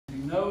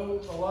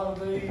know a lot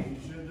of these, you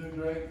should do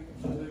great,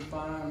 you should do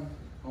fine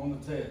on the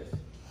test.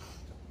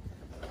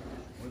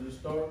 We'll just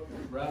start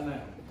right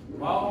now.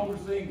 While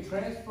overseeing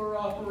transfer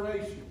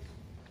operations,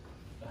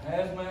 the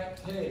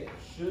hazmat tech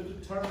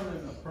should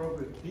determine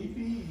appropriate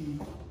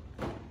PPE,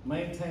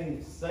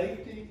 maintain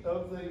safety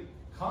of the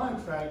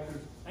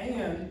contractors,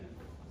 and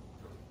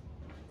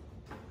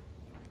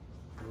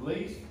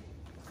release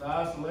the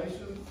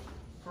isolation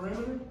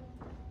perimeter,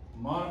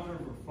 monitor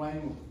for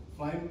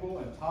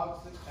flammable and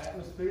toxic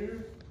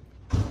atmospheres,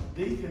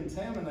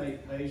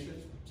 decontaminate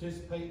patients,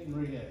 participate in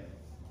rehab.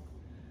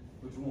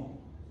 Which one?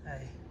 A.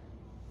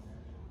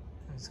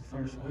 That's the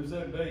first one. Who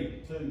said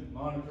B? 2,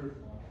 monitor.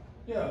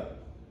 Yeah,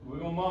 we're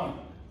gonna monitor.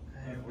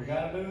 If we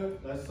gotta do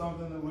it, that's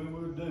something that we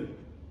would do.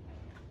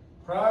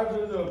 Prior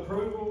to the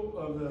approval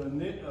of the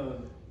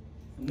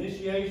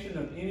initiation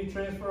of any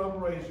transfer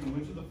operation,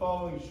 which of the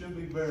following should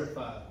be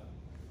verified?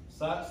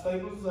 Site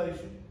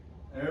stabilization,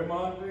 air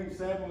monitoring,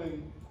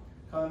 sampling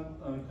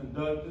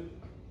conducted,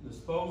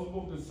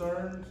 disposable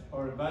concerns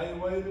are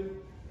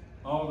evaluated,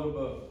 all of the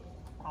above.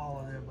 All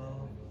of the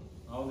above.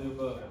 All of the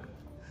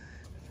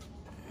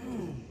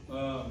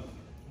above.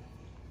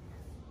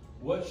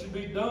 What should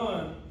be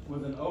done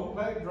with an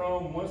opaque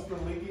drum once the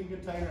leaking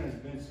container has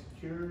been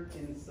secured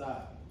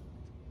inside?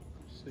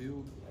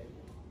 Sealed.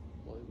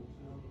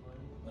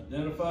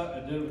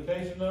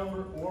 Identification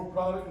number or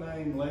product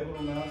name labeled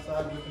on the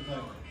outside of the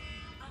container.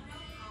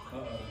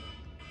 Uh-oh.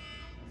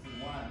 This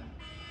is wine.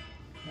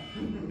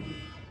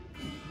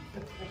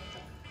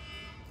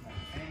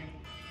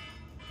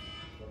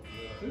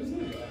 Who's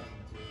this?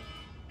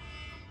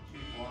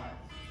 Cheap wine.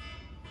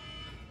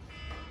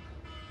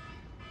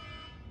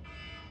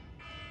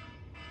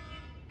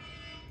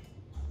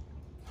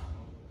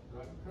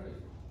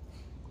 Crazy.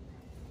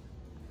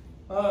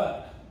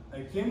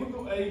 A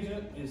chemical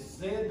agent is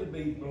said to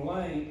be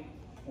blank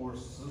or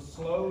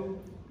slow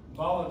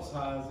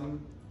volatilizing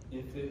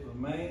if it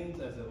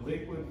remains as a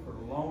liquid for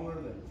longer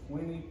than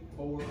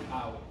 24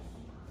 hours.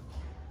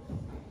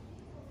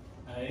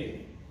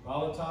 A,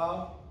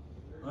 volatile,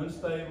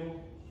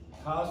 unstable,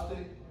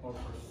 caustic, or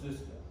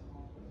persistent.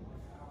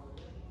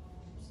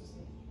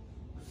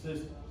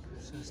 Persistent.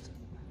 Persistent.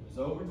 If it's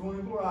over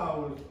 24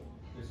 hours,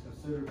 it's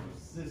considered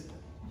persistent.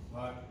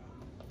 Like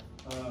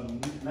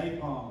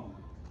napalm,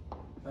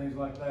 things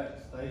like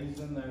that, stays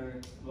in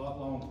there a lot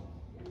longer.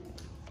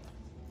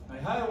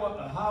 A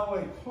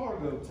highway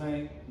cargo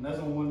tank, and that's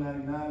on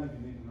 199 if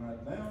you need to write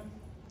it down,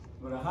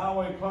 but a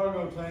highway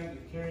cargo tank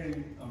that carries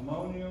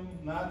ammonium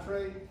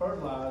nitrate,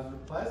 fertilizer,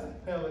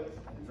 plastic pellets,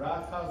 and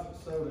dry caustic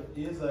soda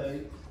is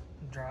a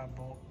dry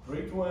bulk.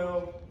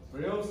 312,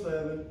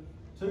 307,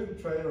 tube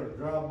trailer, or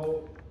dry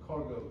bulk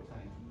cargo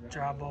tank.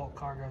 Dry bulk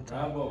cargo tank.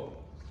 Dry bulk.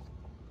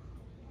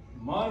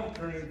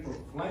 Monitoring for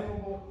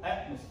flammable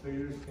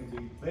atmospheres can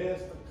be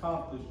best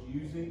accomplished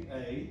using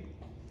a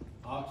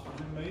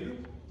oxygen meter,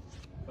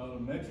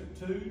 colorimetric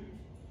tubes,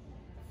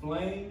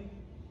 flame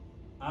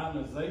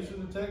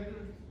ionization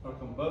detector, or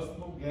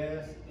combustible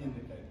gas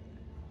indicator.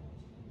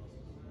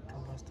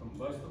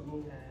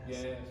 Combustible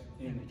gas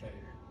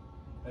indicator.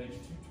 Page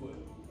 212.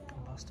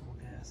 Combustible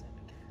gas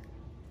indicator.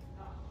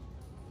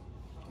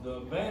 The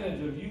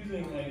advantage of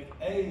using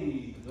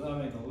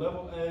a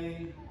level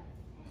A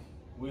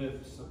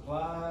with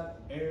supplied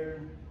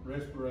air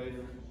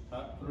respirator,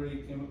 type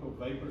 3 chemical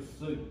vapor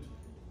suit.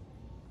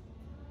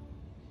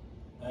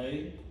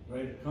 A,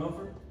 greater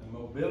comfort and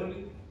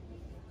mobility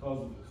because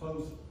of the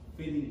close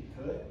fitting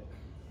cut.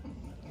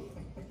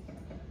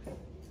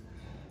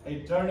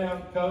 A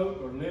turnout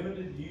coat or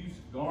limited use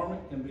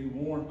garment can be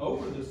worn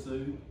over the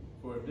suit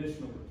for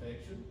additional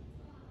protection.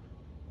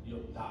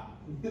 You'll die.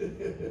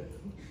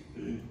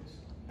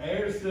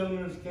 Air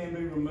cylinders can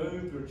be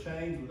removed or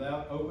changed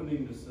without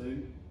opening the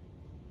suit.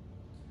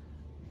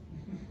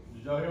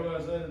 Did y'all hear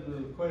what I said to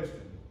the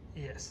question?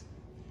 Yes.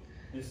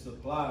 It's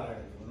supplied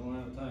air, we don't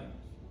have tanks.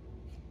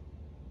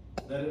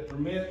 That it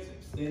permits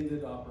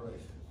extended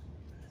operations.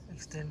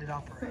 Extended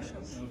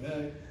operations.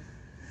 Okay?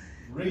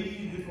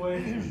 Read the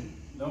question.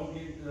 Don't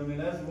get,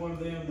 that's one of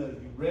them that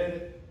if you read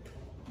it,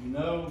 you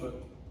know,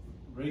 but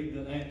read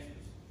the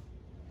answers.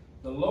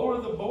 The lower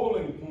the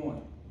boiling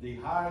point, the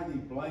higher the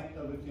blank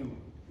of a chemical.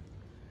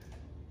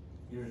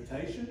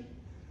 Irritation,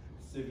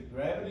 specific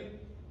gravity,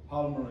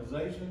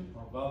 polymerization,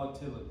 or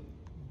volatility.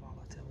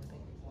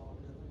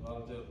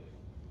 Volatility.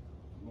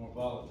 More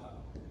volatile.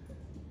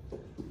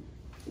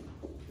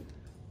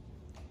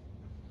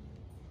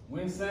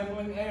 When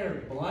sampling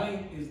air,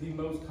 blank is the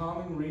most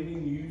common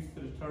reading used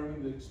to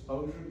determine the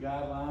exposure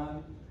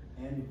guideline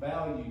and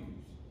values.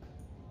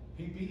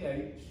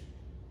 ppH,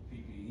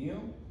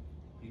 ppm,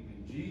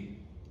 ppg,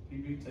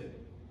 ppt.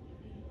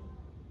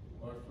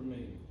 Works for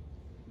me.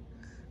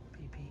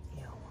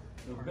 ppm.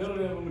 The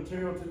ability of a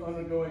material to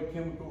undergo a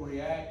chemical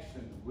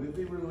reaction with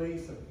the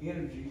release of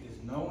energy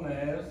is known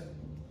as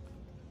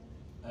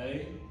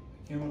A,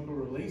 chemical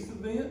release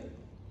event,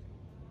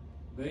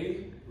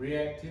 B,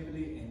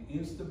 reactivity and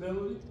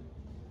instability,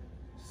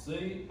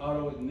 C,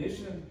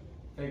 autoignition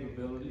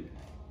capability,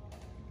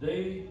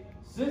 D,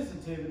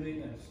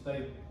 sensitivity and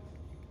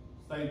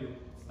stable.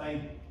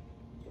 And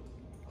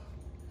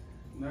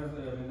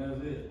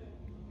that's it.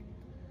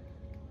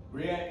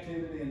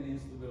 Reactivity and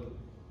instability.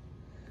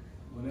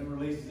 When it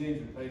releases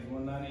engine, page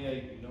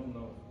 198, you don't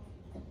know it.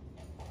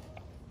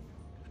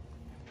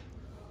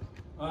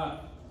 All right,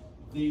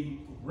 the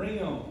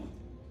REM,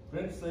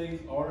 parentheses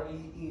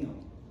REM.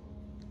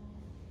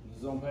 This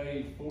is on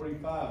page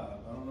 45.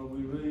 I don't know if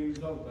we really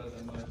even talk about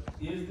that much.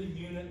 Is the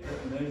unit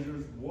that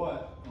measures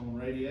what on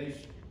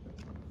radiation?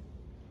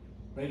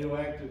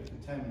 Radioactive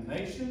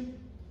contamination,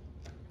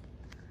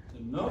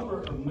 the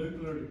number of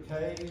nuclear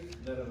decays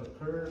that have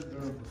occurred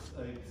during a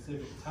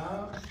specific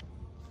time,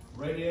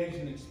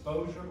 radiation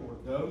exposure or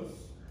dose,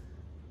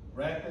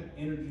 rapid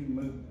energy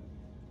movement.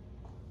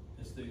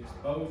 It's the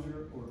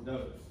exposure or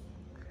dose.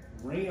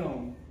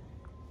 REM,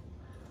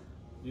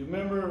 you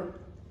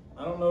remember,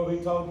 I don't know if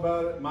he talked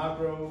about it,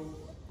 micro,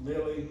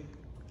 milli,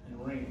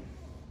 and REM.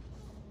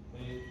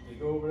 They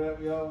go over that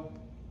with y'all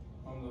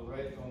on the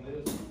rate on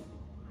this?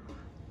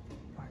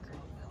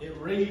 It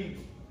reads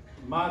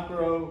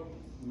micro,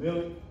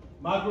 REM,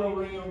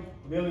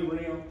 milli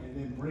REM, and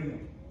then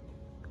REM.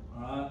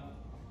 All right?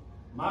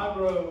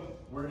 Micro,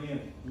 we're in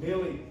it.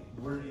 Milli,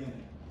 we're in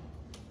it.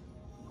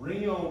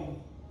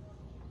 REM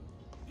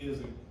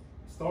is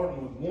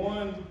starting with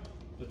 1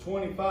 to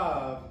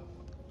 25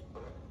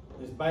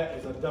 is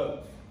a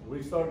dose.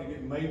 We start to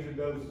get major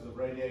doses of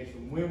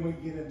radiation when we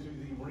get into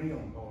the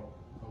REM part.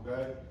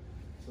 Okay?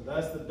 So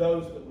that's the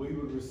dose that we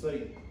would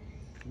receive.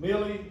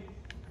 Milli,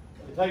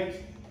 it takes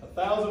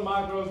 1,000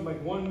 micros to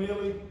make 1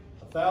 milli,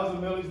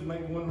 1,000 millis to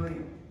make 1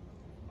 REM.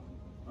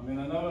 I mean,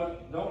 I know,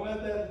 don't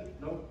let that,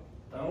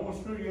 I don't want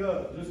to screw you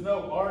up. Just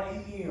know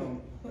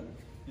REM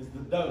is the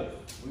dose.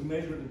 We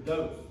measure the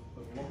dose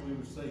of what we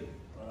receive,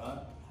 all right?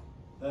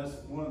 That's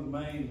one of the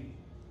main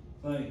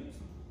things.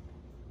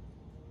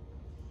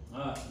 All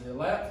right, the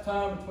elapsed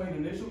time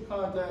between initial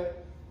contact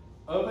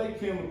of a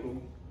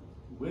chemical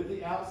with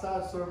the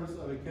outside surface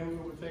of a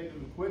chemical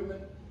protective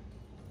equipment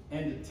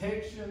and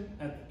detection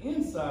at the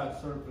inside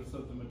surface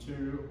of the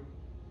material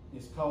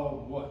is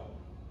called what?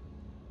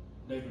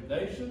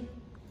 Degradation,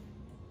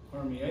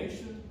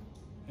 permeation,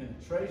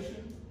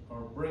 penetration,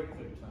 or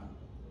breakthrough time?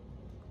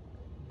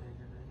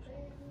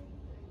 Degradation.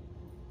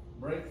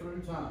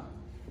 Breakthrough time.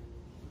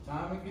 The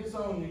time it gets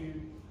on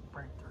you,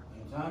 Breakthrough.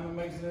 and the time it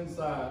makes it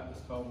inside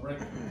is called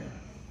breakthrough time.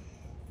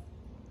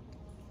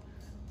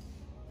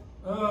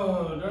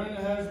 During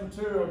the hazardous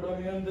material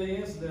WMD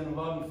incident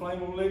involving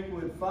flammable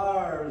liquid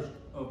fires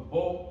of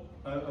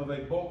a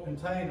bulk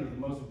container, the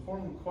most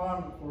important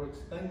requirement for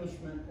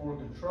extinguishment or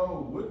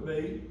control would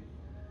be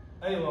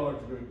a large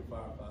group of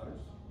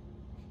firefighters,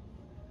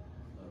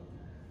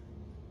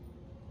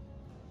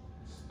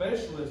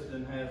 specialist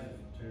in hazardous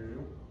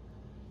material,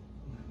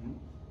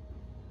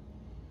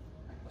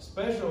 a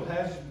special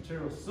hazardous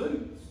material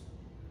suits,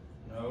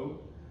 no,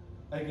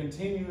 a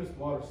continuous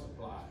water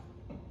supply.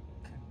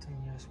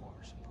 Continuous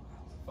water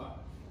supply.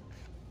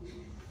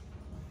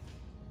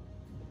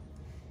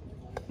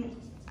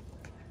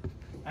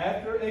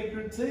 After a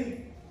critique,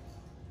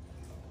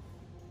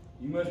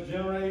 you must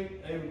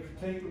generate a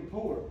critique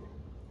report.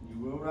 You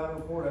will write a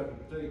report after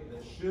critique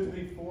that should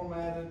be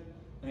formatted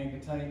and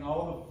contain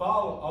all of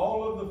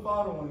the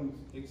following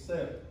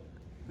except.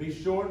 Be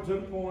short to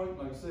the point.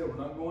 Like I said, we're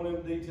not going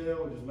into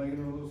detail. We're just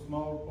making a little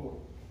small report.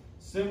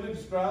 Simply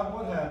describe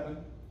what happened,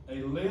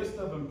 a list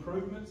of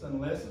improvements and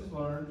lessons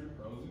learned, your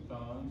pros and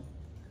cons,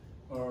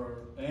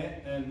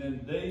 and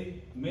then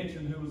D,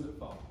 mention who was at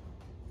fault.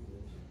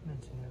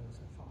 Mention who was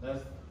at fault.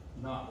 That's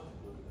not.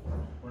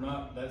 We're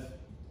not. That's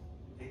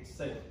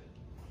except.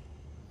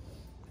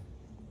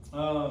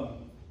 A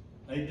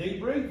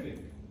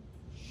debriefing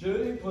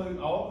should include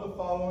all of the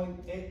following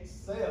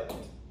except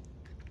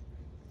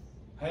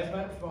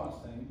Hazmat response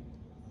team,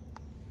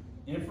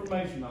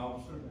 information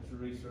officer, that's your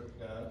research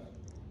guys,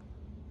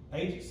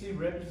 agency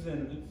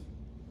representatives,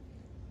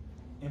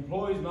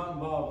 employees not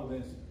involved with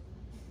incident.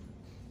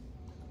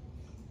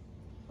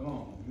 Come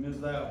on, if you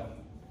missed that one,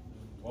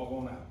 just walk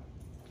on out.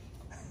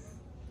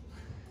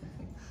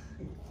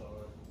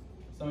 Sorry.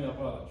 Some of y'all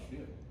probably like,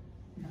 shit.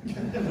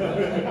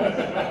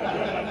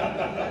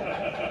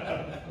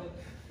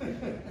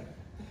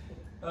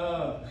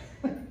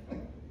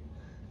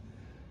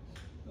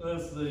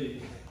 Let's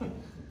see.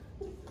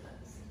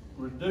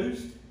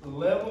 Reduced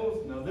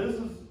levels. Now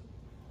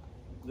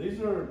these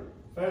are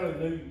fairly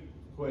new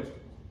questions.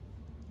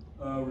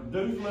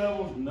 Reduced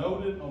levels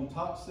noted on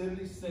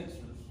toxicity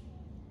sensors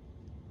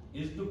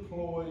is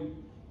deployed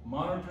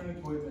monitoring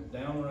equipment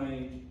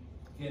downrange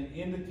can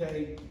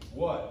indicate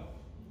what?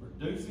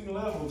 Reducing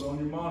levels on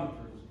your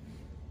monitors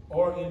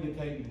or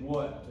indicating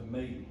what to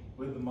me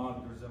with the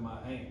monitors in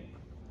my hand?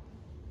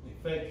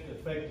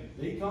 Effective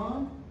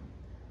decon,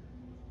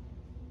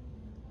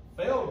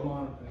 failed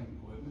monitoring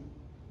equipment,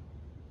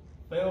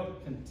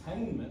 failed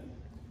containment,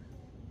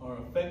 or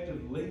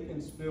effective leak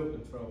and spill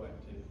control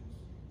activities.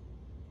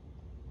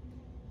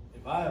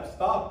 If I have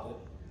stopped it,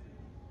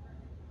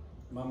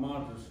 my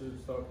monitor should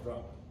start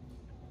dropping.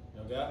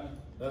 Y'all got me?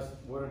 That's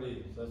what it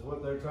is. That's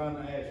what they're trying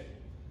to ask you.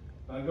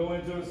 If If I go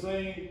into a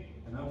scene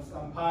and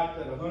I'm piped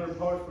at 100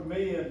 parts per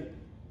million,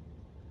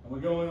 and we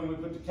go in and we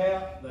put the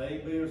cap, the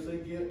 8B or C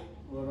kit,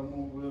 what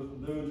we'll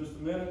do in just a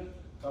minute.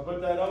 If I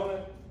put that on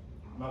it,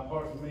 my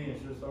parts per million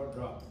should start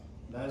dropping.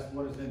 That's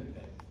what it's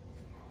indicating.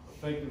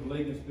 Effective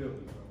leak and spill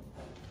control.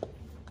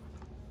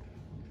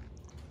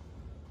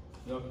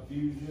 Y'all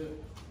confused yet?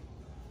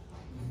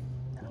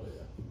 No. Oh,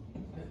 yeah.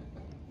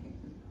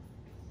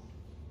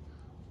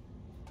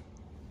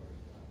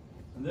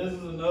 And this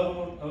is another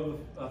one of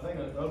the, I think,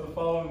 of the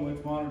following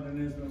which monitoring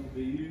instrument will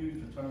be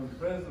used to determine the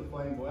presence of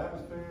flammable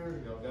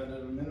atmosphere. Y'all got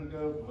that a minute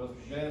ago.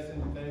 Combustible gas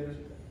indicators.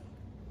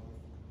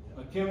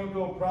 A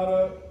chemical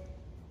product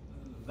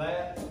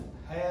that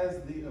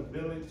has the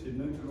ability to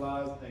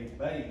neutralize a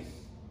base.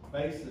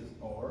 Bases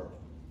are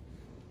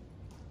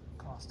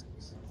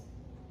Caustics.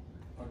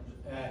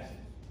 acids.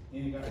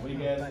 Any kind of weak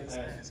acid, acids.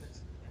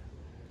 Acids.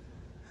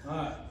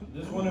 Alright,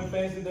 this one in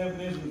fancy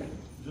definition,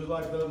 just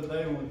like the other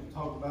day when we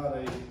talked about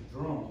a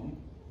drum,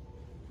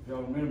 if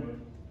y'all remember.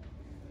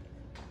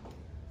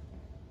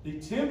 The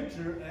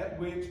temperature at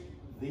which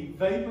the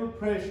vapor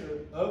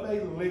pressure of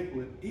a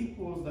liquid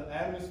equals the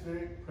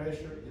atmospheric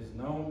pressure is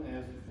known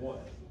as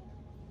what?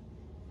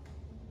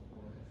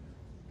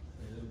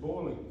 It is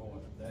boiling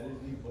point. That is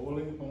the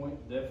boiling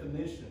point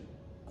definition.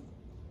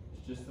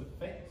 It's just a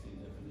fancy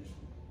definition.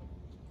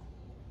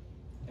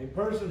 A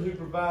person who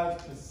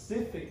provides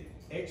specific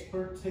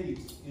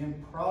expertise in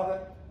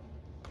product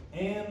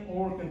and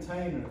or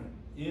container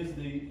is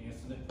the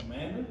incident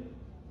commander,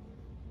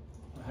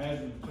 a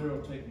hazardous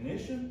material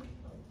technician,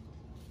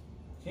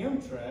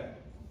 chemtrack,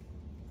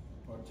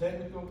 or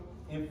technical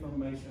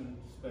information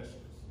specialist.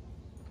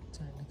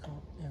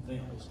 Technical Then,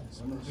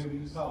 information remember who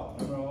you specialist. call.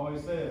 Remember I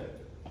always said,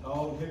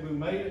 call the people who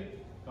made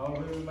it, call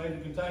the people who made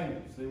the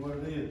container, see what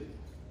it is.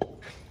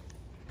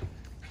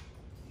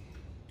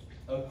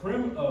 A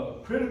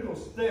critical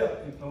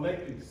step in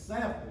collecting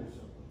samples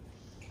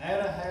at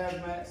a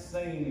hazmat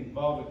scene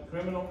involving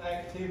criminal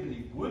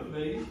activity would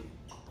be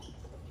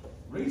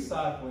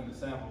recycling the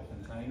sample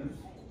containers.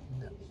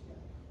 No.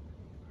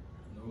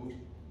 No.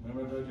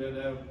 Remember I told you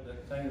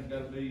that container's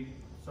got to be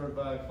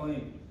certified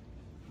clean.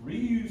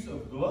 Reuse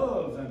of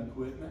gloves and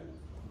equipment.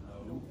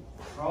 No.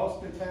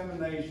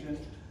 Cross-contamination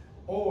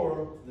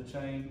or the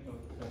chain of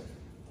custody.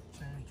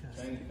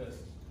 Chain of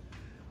custody.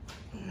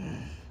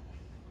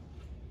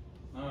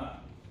 All right.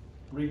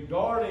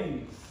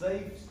 Regarding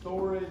safe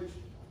storage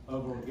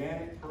of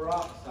organic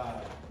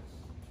peroxide,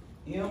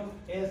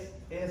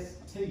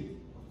 MSST is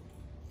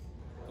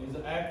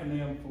an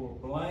acronym for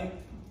blank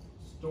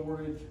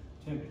storage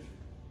temperature.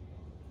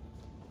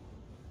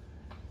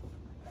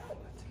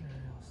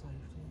 Material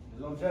safety.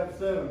 It's on chapter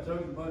 7. I told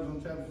you the bunch on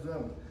chapter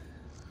 7.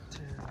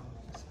 Material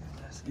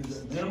Is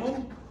it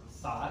minimum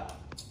site,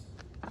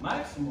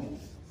 maximum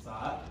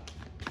site,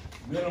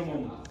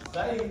 minimum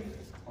safe,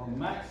 or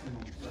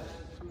maximum safe?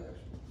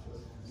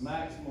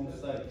 Maximum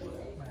safe.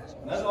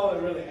 And that's all they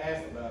really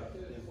ask about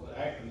is the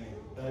acronym.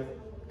 Okay?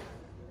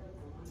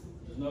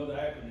 Just know the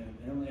acronym,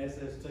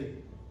 MSST.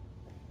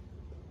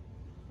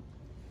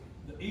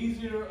 The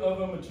easier of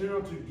a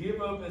material to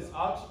give up its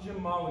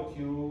oxygen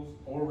molecules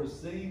or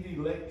receive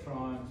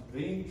electrons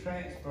being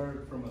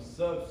transferred from a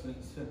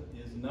substance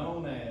is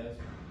known as,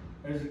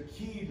 there's a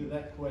key to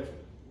that question.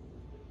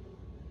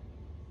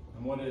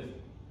 And what is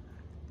it?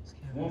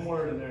 One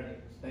word in there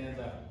that stands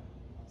out.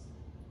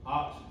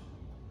 Oxygen.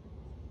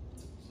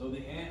 So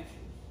the answers: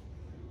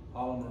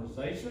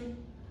 polymerization,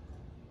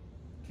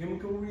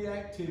 chemical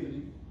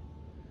reactivity,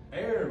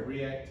 air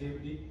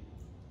reactivity,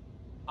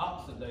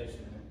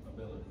 oxidation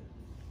ability.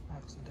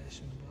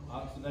 Oxidation ability.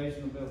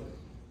 Oxidation ability.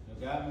 You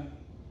got me?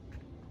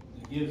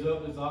 It gives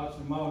up its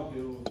oxygen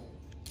molecules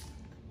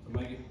to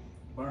make it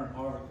burn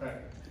harder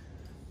cracker.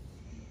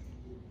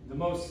 The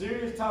most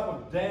serious type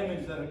of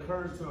damage that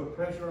occurs to a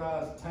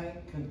pressurized tank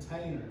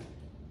container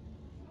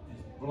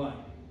is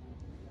blank.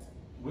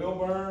 Will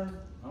burn,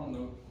 I don't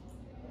know.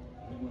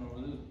 We went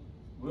over this.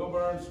 Will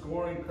burn,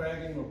 scoring,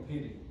 cracking, or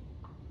pitting.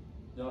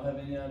 Y'all have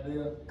any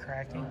idea?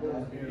 Cracking.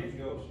 It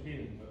goes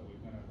hidden, but we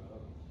went over the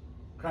other.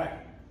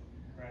 Cracking.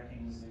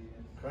 Cracking is the.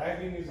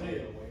 Cracking is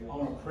it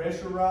on a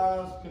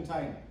pressurized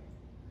container.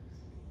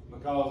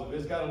 Because if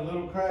it's got a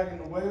little crack in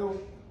the well,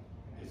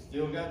 it's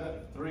still got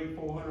that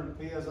 300-400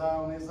 PSI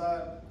on the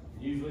inside,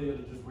 usually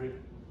it'll just rip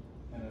it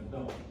and it's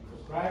done. So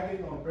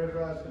cracking on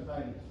pressurized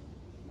containers.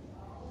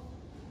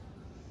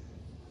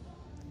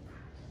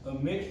 A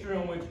mixture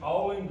in which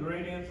all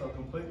ingredients are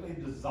completely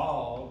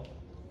dissolved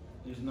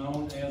is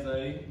known as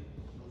a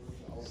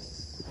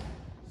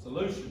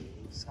solution.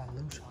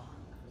 Solution.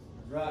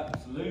 Right,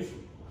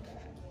 solution.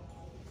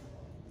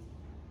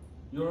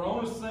 You're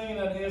on a scene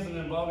at an incident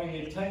involving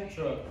a tank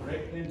truck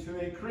wrecked into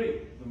a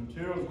creek. The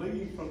materials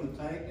leaving from the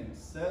tank and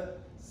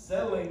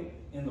settling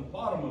in the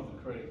bottom of the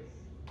creek.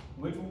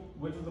 Which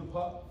of the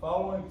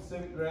following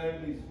specific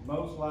gravity is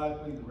most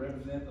likely to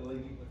represent the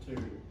leaking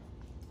material?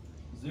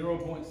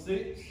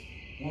 0.6,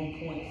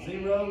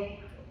 1.0,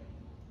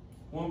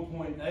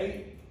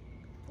 1.8,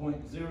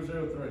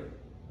 0.003.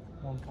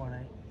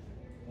 1.8.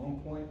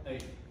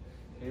 1.8.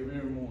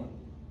 Every one.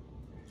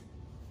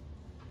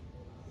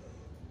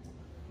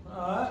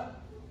 Alright,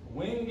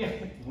 when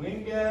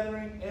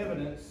gathering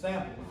evidence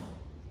samples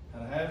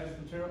at a hazardous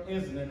material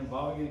incident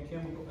involving a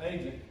chemical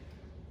agent,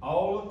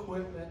 all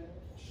equipment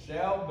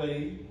shall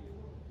be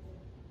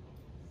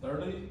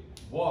thoroughly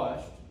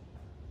washed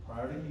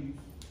prior to use,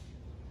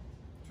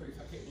 Trace,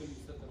 I can't believe you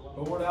said that alone.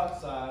 stored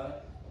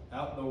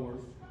outdoors,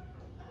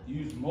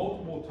 used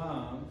multiple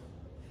times,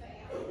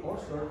 or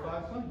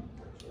certified clean.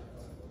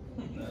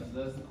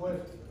 That's the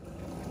question.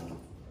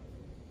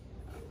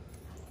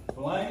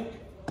 Blank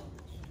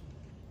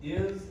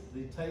is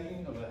the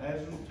taking of a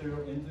hazardous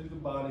material into the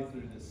body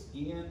through the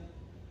skin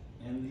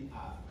and the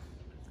eye.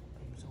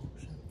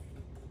 Absorption.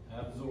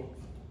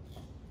 Absorption.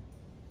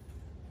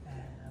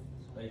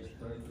 Page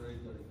 33, 30.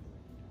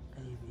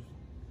 AB.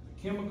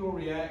 The chemical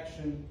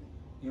reaction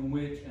in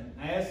which an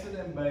acid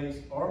and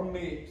base are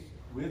mixed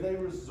with a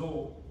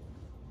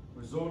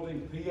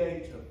resulting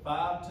pH of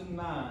 5 to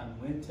 9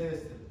 when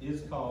tested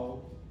is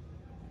called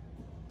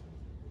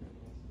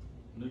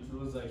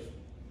neutralization.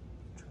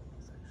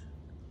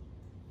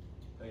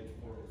 Page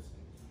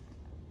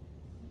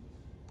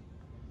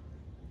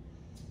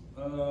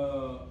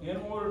 406. In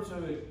order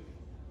to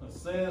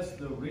assess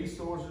the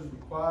resources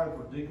required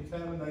for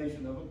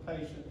decontamination of a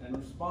patient and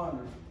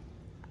responders,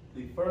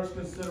 the first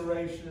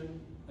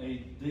consideration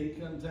a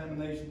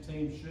decontamination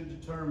team should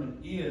determine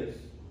is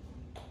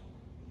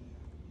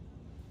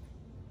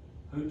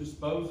who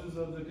disposes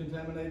of the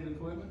contaminated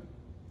equipment,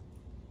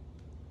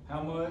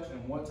 how much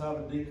and what type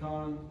of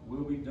decon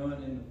will be done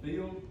in the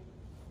field,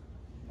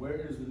 where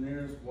is the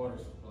nearest water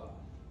supply,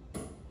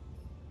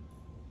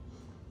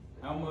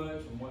 how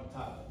much and what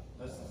type.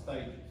 That's the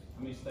stages.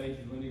 How many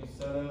stages we need to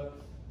set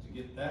up to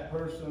get that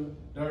person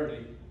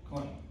dirty,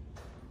 clean.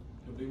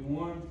 Could be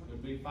 1,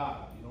 could be 5.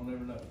 You don't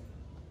ever know.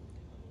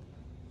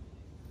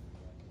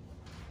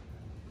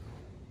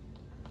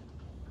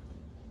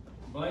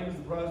 Blank is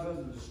the process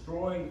of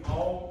destroying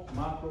all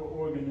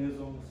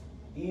microorganisms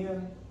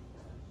in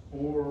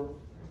or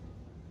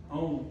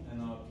on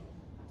an object.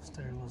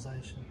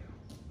 Sterilization.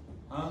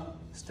 Huh?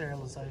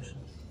 Sterilization.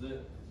 That's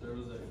it.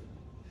 Sterilization.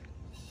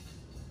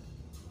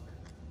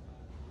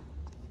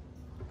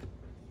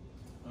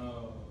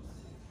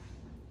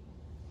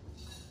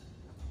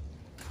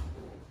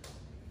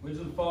 Which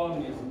of the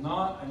following is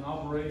not an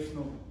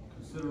operational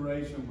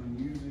consideration when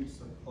using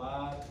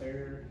supply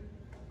air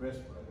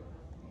respirator?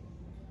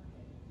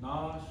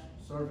 NOSH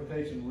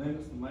certification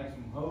limits the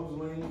maximum hose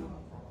length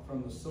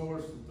from the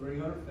source to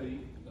 300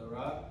 feet. Is that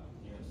right?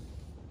 Yes.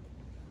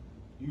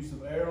 Use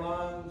of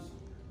airlines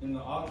in the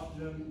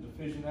oxygen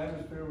deficient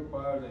atmosphere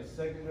requires a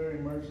secondary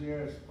emergency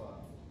air supply.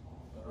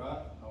 Is that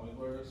right? Always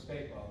wear an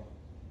escape bottle.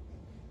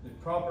 The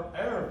proper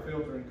air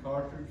filtering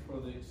cartridge for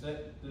the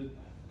accepted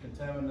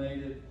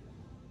contamination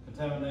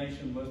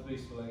must be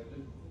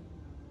selected.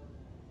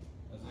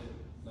 That's it.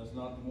 That's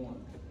not the one.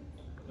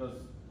 Because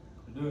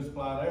we're doing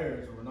supplied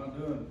air, so we're not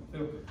doing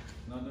filter,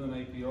 not doing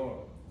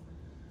APR.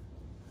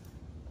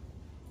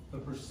 The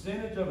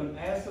percentage of an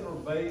acid or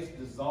base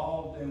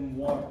dissolved in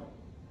water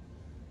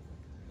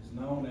is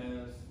known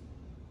as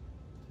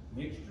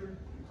mixture,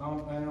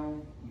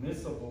 compound,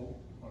 miscible,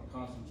 or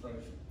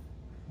concentration.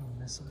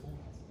 Miscible.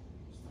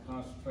 It's the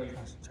concentration.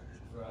 Concentration.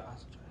 Right.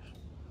 Concentration.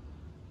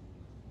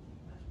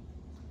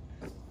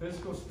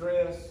 Physical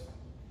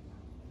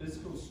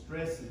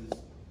stresses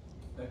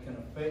that can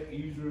affect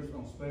users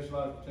on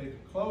specialized protective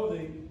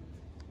clothing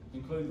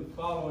include the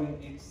following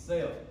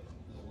excel.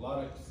 There's a lot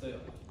of excel.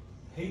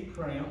 Heat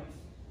cramps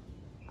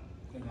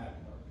can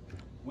happen.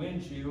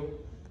 Wind chill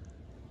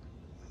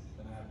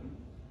can happen.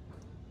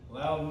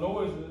 Loud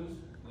noises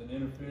that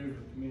interfere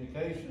with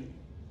communication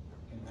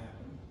can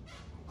happen.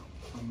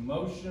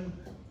 Emotions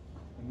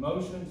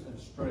and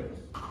stress.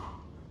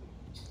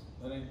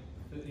 That ain't,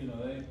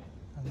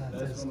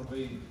 that's going to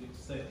be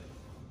excel.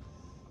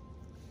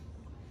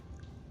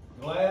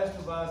 Glass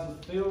devices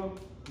filled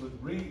with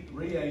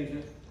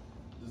reagent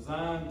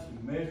designed to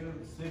measure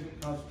specific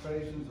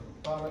concentrations of a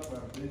product by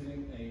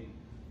visiting a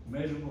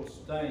measurable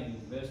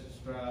stain best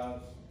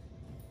describes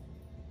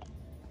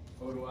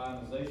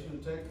photoionization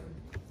detector,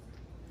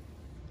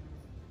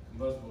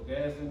 combustible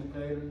gas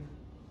indicator,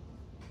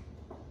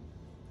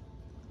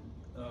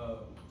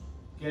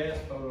 gas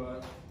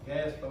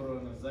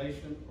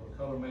photoionization, or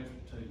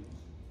colorimetric tubes.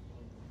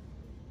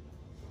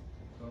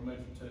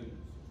 Colorimetric tubes.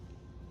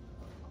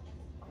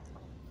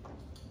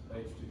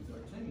 Page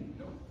 213.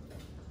 Go.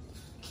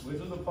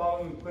 Which of the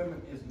following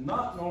equipment is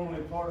not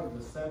normally part of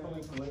the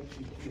sampling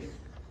collection kit?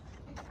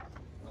 I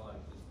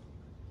like this.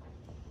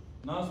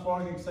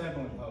 Non-sparking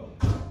sampling hose.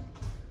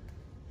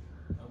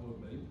 That will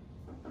be.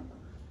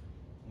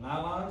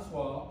 Nylon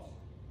swabs.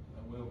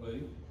 That will be.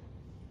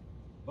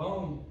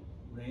 Bone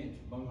wrench,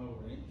 bunghole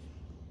wrench.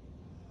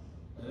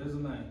 That is a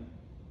name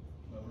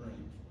of a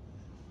wrench.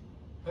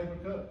 Paper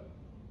cup.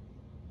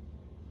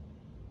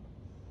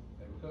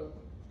 Paper cup.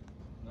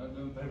 Not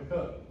doing paper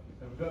cup.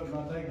 Paper cup's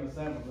not taking the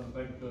samples in a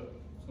paper cup.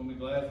 It's going to be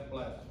glass or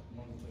plastic.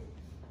 One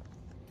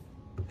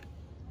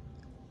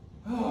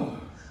or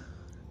two.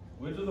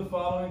 Which of the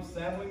following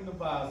sampling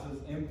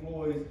devices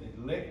employs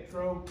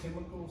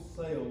electrochemical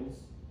cells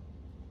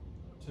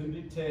to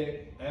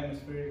detect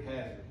atmospheric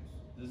hazards.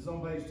 This is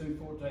on page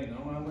 214. I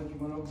don't know how much you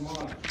went over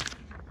mine.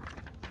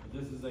 But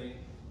this is the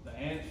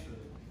answer.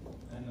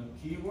 And the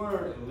key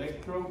word,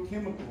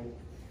 electrochemical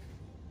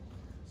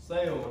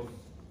cells,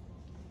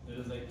 it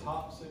is a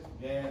toxic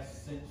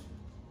gas sensor.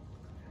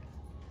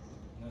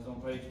 And that's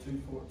on page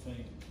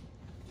 214.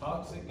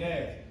 Toxic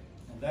gas.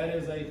 And that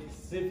is a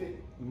specific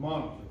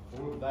monitor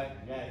for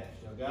that gas.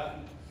 Y'all got it?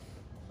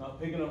 It's not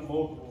picking up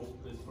multiple,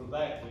 it's for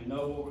that. We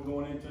know what we're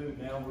going into,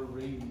 now we're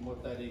reading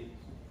what that is.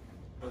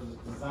 Because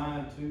it's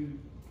designed to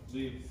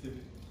be a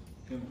specific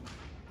chemical.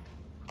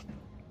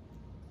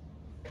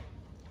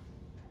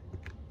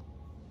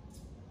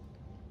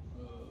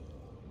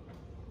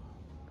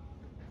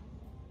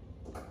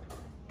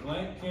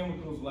 Blank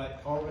chemicals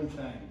like carbon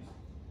chains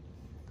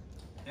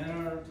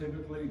and are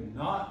typically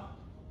not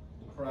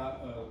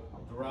derived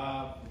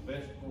from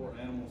vegetable or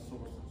animal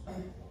sources.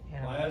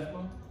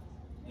 Plasma,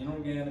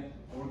 inorganic,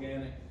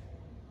 organic,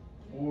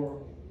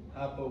 or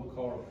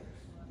hypocarbons.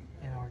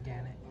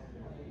 Inorganic.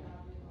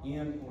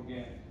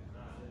 Inorganic.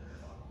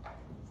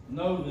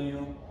 Know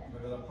them,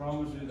 because I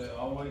promise you they're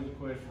always a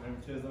question.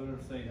 Every test I've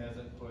ever seen has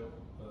that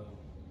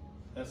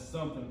has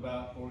something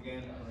about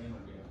organic or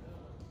inorganic.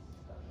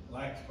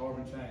 Lacks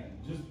carbon chain.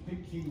 Just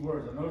pick key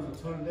words. I know there's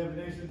a ton of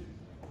definitions.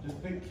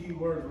 Just pick key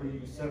words where you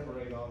can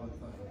separate all the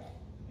things.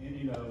 And,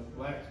 you know,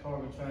 lacks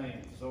carbon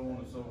chain, so on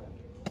and so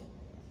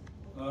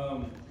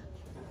on.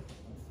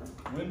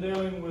 When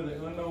dealing with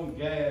an unknown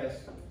gas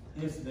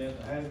incident,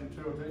 the hazard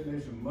material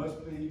technician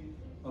must be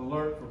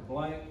alert for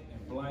blank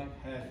and blank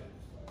hazards.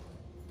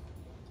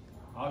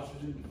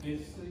 Oxygen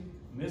deficiency,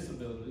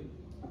 miscibility,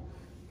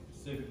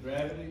 specific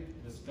gravity,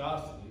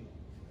 viscosity,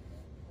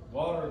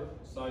 water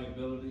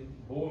solubility,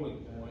 boiling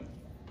point,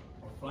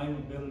 or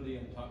flammability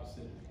and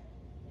toxicity.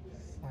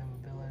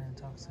 Flammability and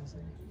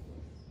toxicity.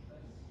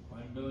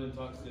 Flammability and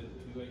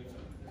toxicity, 218.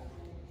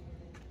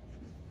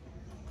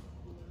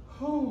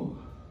 Whew.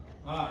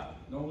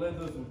 Alright, don't let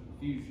this one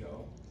confuse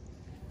y'all.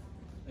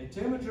 A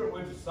temperature at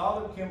which a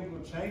solid chemical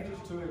changes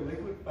to a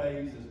liquid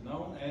phase is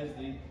known as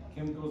the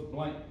chemical's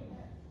blank point.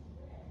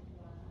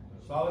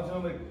 Solid to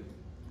liquid.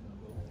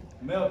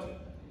 Melting.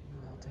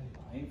 Melting I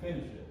point. ain't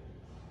finished yet.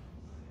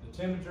 The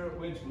temperature at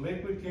which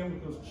liquid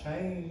chemicals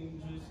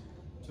changes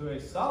to a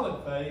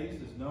solid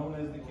phase is known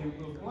as the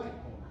chemical's blank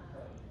point.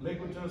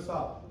 Liquid to a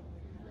solid.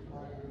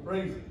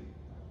 Freezing.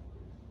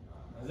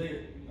 That's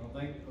it.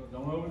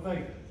 Don't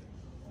overthink it.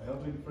 It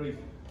helps you to freeze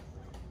it.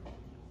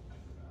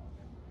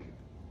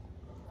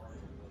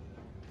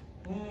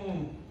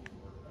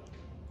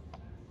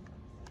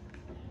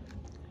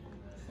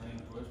 Same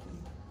question.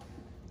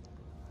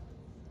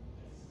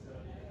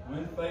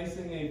 When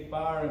facing a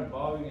fire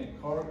involving the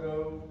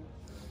cargo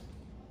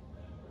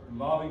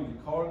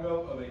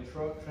of a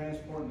truck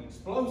transporting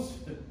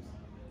explosives,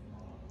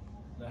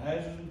 the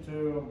hazardous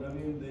material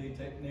W&D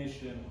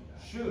technician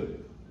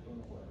should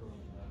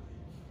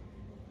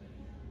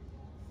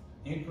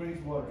increase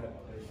water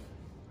application.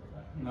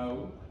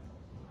 No.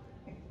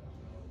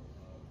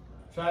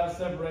 Try to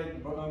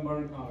separate the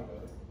unburned cargo.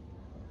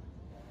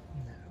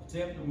 No.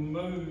 Attempt to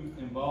move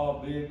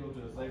involved vehicle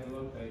to a safer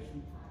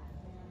location.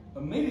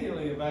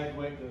 Immediately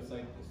evacuate to a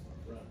safe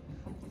distance.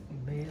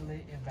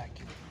 Immediately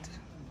evacuate.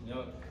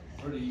 Yep,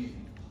 pretty easy.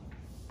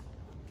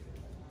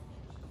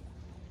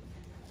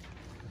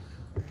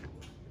 The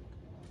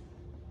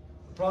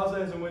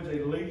process in which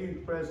a leaking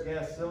compressed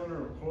gas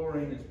cylinder or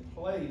chlorine is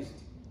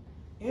placed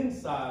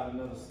inside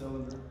another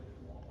cylinder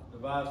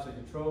device to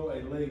control a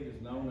leak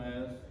is known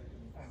as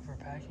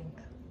Overpacking.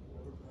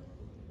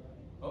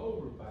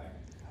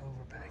 overpacking.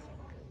 Overpacking.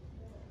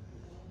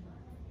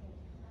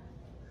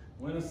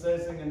 When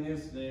assessing an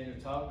incident, your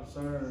top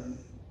concern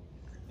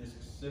is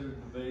considered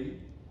to be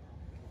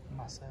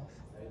Myself.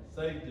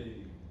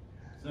 safety.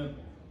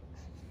 Simple.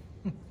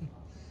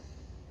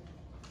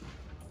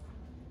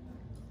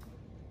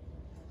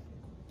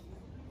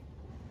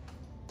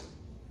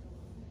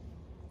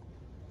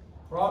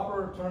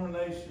 Proper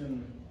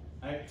termination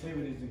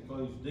activities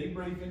includes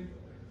debriefing,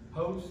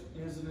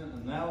 post-incident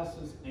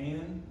analysis,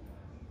 and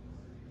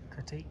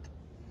Critique.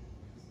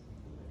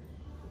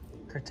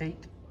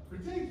 Critique.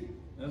 critique.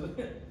 That's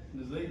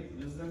it.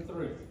 This is in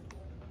 3.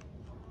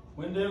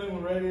 When dealing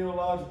with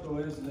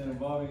radiological incident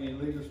involving a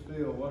leader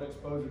spill, what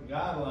exposure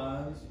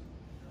guidelines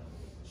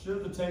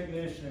should the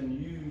technician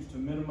use to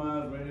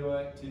minimize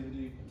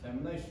radioactivity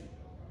contamination?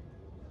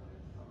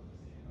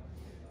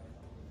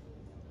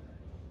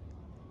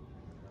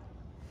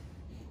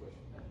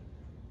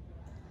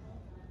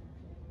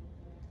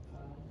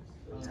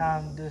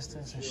 Time,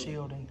 distance, and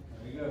shielding.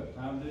 There you go.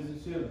 Time,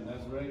 distance, shielding.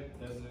 That's right.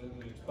 That's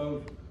the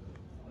exposure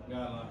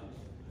guidelines.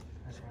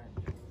 That's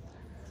right.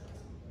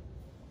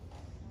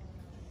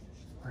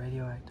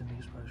 Radioactive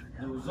exposure.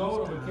 The guidelines.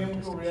 result of a Time,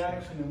 chemical distance,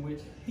 reaction in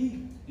which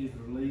heat is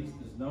released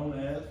is known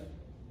as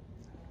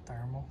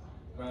Thermal.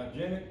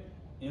 cryogenic,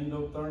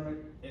 endothermic,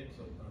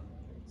 exothermic.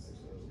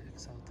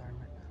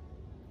 Exothermic.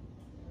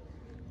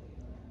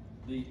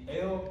 The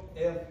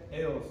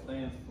LFL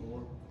stands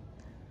for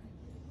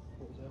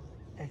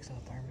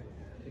Exothermic.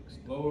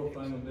 Lower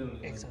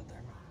flammability limit.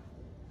 Exothermic.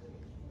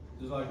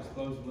 Just like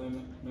explosive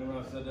limit. Remember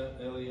I said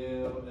that?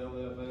 LEL,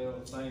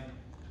 LFL, same.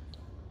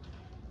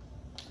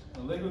 A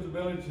liquid's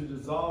ability to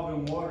dissolve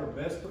in water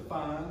best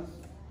defines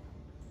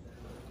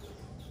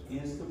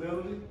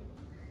instability,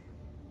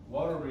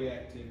 water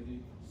reactivity,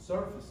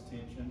 surface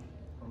tension,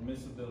 or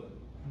miscibility.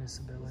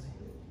 Miscibility.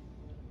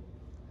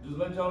 Just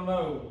let y'all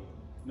know,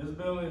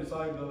 miscibility and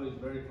solubility is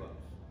very close.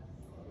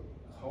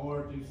 It's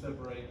hard to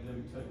separate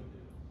them two.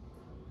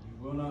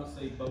 You will not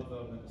see both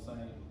of them in the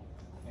same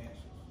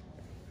answers.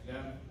 You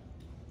got me?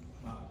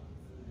 Not.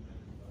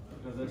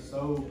 Because they're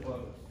so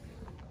close.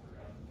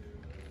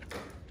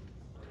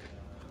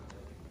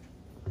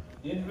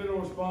 The individual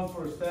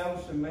responsible for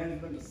establishing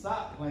management a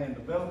site plan,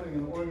 developing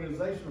an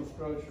organizational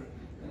structure,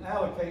 and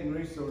allocating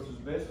resources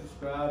best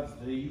describes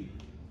the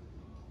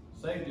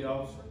safety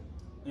officer,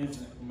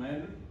 incident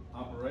commander,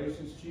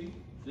 operations chief,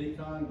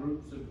 decon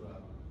group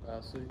supervisor. I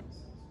see.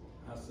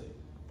 I see.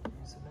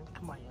 Incident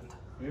command.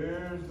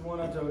 Here's the one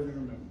I told you to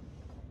remember.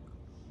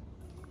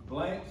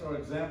 Blanks are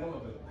example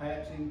of a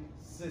patching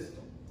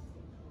system.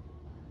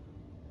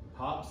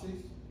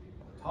 Epoxies,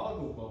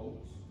 toggle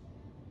bolts,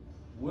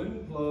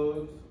 wooden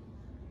plugs,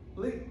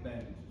 leak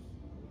bandages.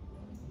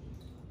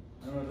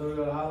 Remember I told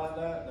you to highlight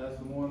that? That's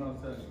the one I was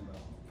telling you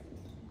about.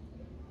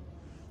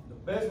 The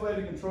best way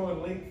to control a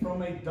leak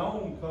from a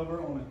dome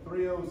cover on a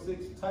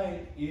 306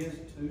 tank is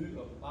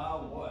to apply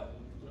what?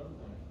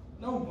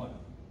 Dome plan.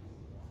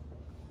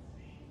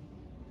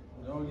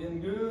 Y'all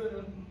getting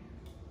good?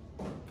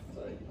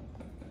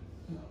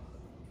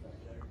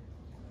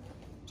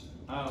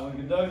 When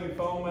conducting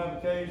foam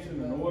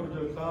application in order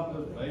to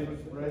accomplish vapor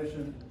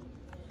suppression,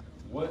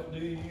 what do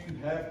you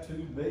have to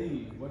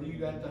be? What do you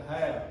got to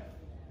have?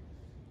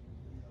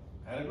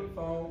 Adequate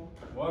foam,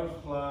 water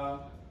supply,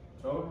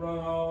 controlled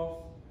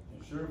runoff,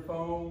 ensure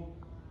foam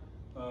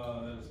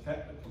that is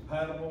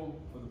compatible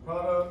with the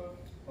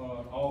product,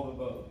 or all the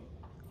above?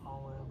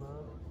 All the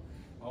above.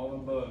 All the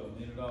above,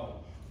 you need it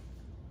all.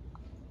 A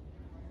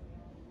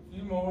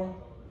few more.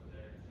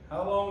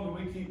 How long do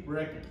we keep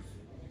records?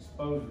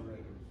 Exposure records.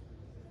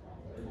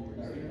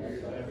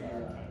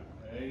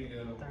 There you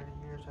go. 30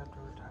 years after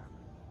retirement.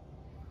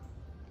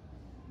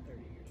 30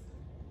 years.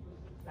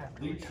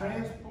 After The retirement.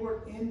 transport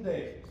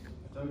index. I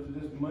told you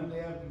this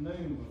Monday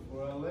afternoon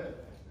before I left.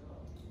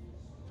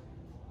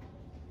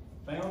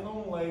 Found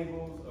on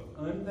labels of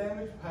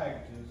undamaged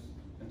packages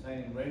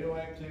containing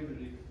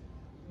radioactivity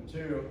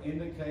material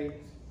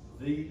indicates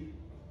the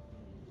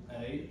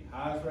A,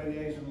 highest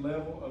radiation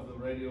level of the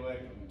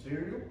radioactive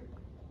material,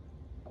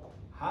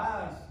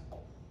 highest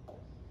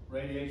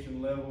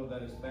radiation level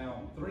that is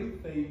found 3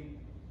 feet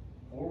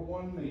or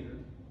 1 meter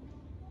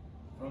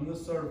from the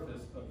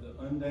surface of the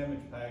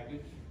undamaged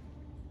package,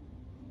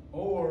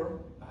 or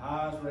the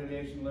highest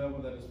radiation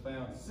level that is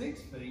found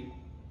 6 feet,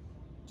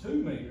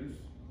 2 meters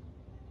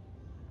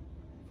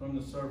from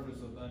the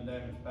surface of the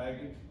undamaged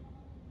package,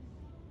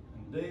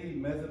 and D,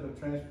 method of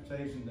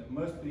transportation that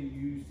must be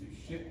used to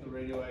ship the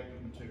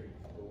radioactive material.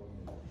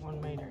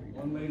 1 meter.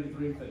 1 meter,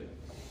 3 feet.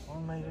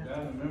 1 meter.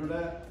 Guys, remember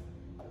that?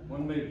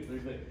 1 meter, 3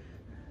 feet.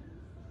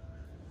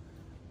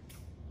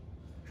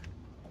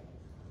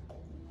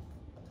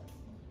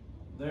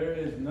 There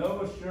is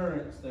no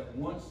assurance that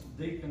once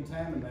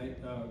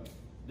decontamination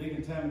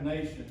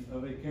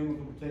of a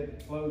chemical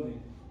protected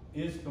clothing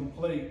is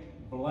complete,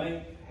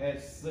 blank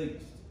has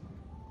ceased.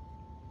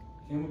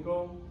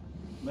 Chemical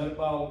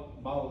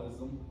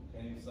metabolism,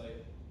 can't even say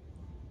it.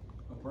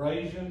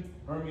 Abrasion,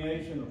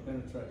 permeation, or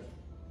penetration.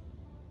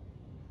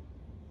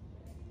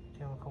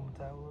 Chemical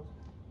metabolism.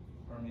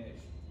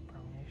 Permeation.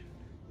 Permeation.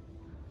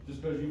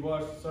 Just because you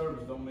watch the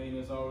surface don't mean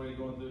it's already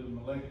going through the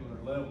molecular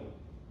level.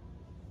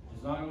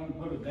 It's not going to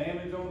put a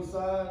damage on the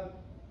side.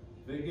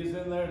 If it gets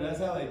in there, that's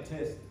how they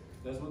test it.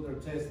 That's what they're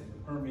testing, the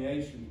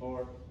permeation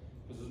part.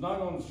 Because it's not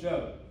going to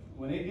show.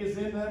 When it gets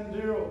in that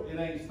material, it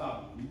ain't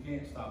stopping. You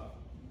can't stop it.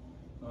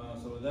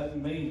 So that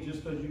means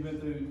just because you've been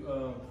through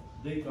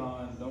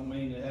decon, don't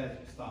mean it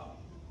hasn't stopped.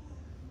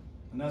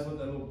 And that's what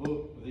that little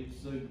book with each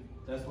suit,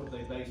 that's what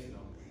they base it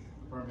on,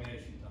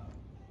 permeation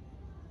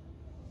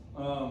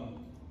time.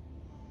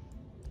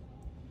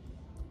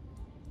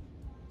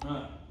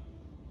 Alright.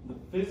 The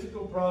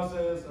physical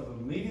process of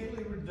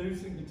immediately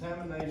reducing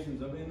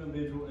contaminations of an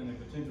individual in a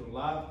potential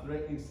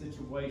life-threatening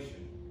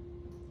situation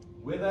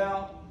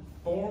without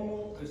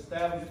formal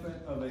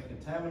establishment of a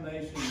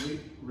contamination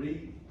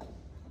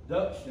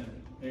reduction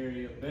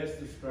area best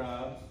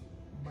describes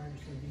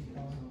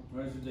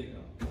emergency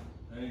decon.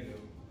 There you go.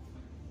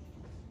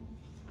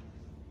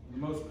 The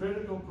most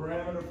critical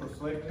parameter for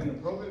selecting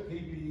appropriate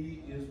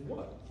PPE is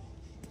what?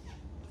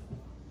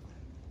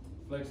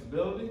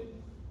 Flexibility,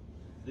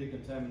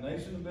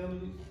 decontamination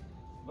abilities,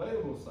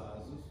 available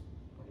sizes,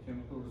 or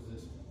chemical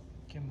resistance.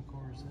 Chemical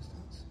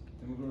resistance.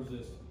 Chemical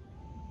resistance.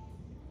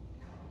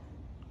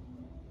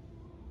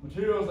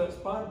 Materials that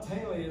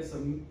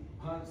spontaneously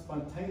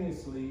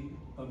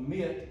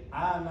emit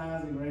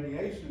ionizing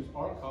radiations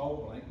are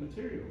called blank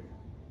material.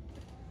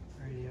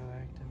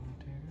 Radioactive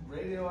material.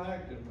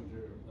 Radioactive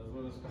material, that's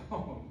what it's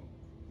called.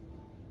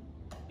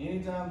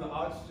 Anytime the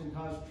oxygen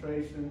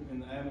concentration in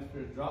the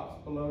atmosphere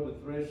drops below the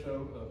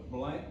threshold of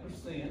blank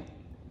percent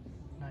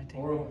 19.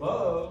 or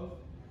above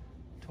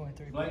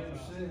 23. blank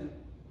percent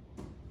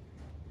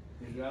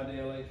is your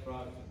IDLH for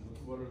oxygen.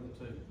 What are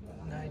the two?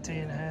 19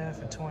 and a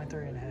half and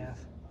 23 and a half.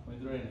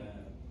 23 and a half.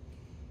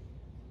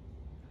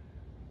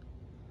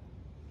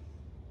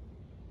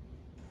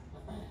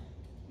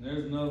 And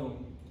there's another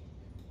one.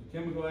 The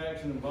chemical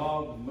action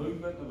involves the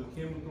movement of the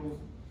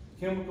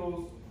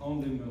chemicals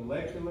on the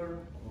molecular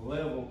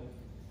level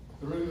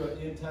through an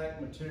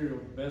intact material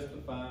best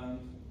defined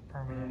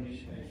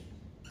Permeation.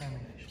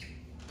 Permeation.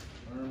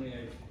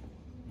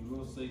 You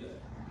will see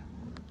that.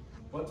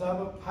 What type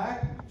of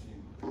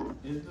packaging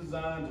is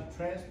designed to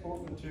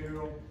transport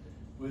material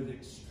with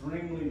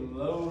extremely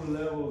low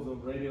levels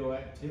of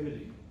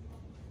radioactivity?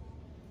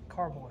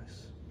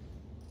 Carboys.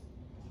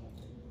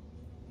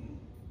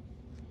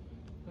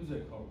 Who's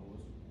that Carboys?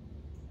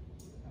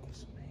 That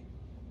was me.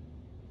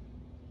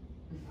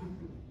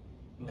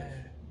 Bless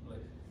you. Bless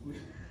you.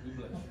 We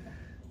bless you.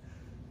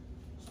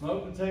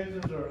 Smoke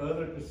detectors or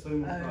other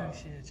consumer Oh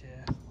products. shit,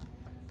 yeah.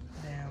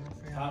 Damn, I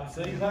forgot Top about C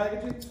that.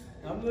 packaging?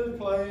 I'm just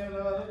playing.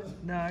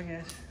 No, I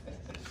guess.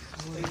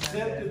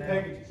 Accepted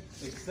packaging.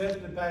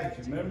 Accepted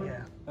packaging. Remember?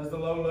 Yeah. That's the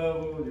low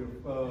level, your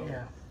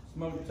Yeah.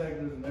 smoke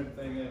detectors and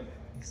everything else.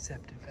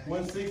 Accepted fact.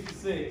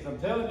 166. I'm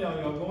telling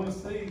y'all going to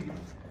see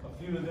a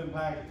few of them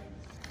packages.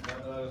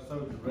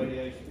 So is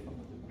radiation.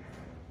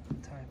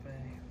 Type A.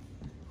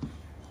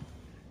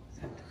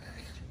 Accepted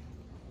packaging.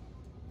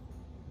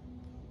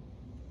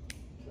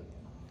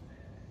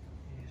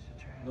 Use the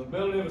trash. The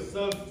ability of a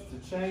substance to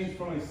change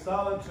from a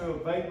solid to a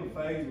vapor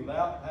phase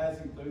without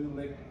passing through the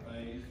liquid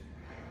phase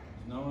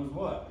is known as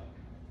what?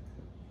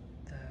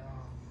 The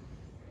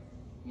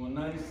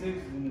 196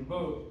 is in your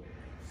book.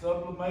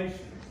 Sublimation.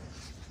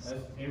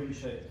 That's every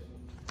test.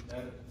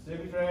 That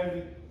specific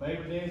gravity,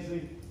 vapor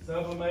density,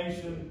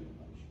 sublimation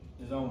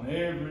is on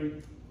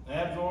every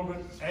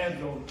absorbent on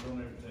every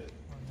test.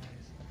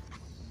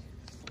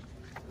 196.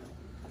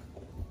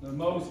 The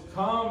most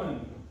common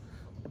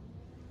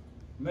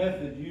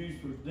method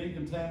used for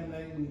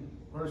decontaminating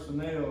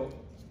personnel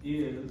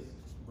is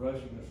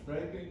brushing or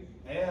scraping,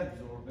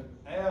 absorbent,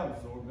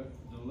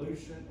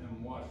 dilution,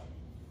 and washing.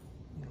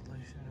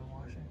 Dilution and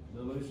washing.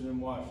 Dilution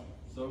and washing.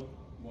 Soap,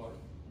 water.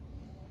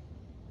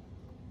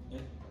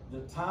 The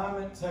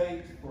time it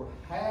takes for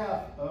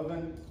half of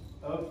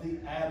the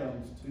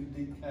atoms to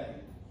decay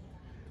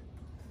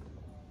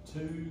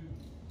to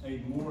a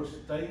more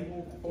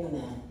stable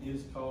form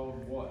is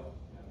called what?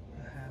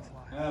 The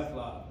half-life.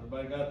 Half-life.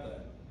 Everybody got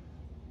that?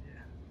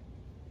 Yeah.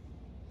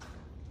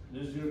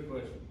 This is your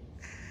question.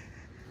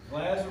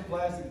 Glass or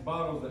plastic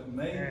bottles that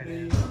may There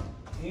it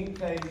be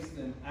encased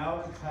in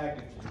outer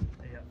packaging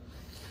Yep.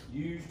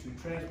 used to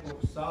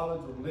transport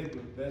solids or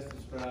liquid best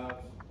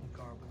describes And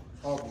carboys.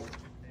 cardboard.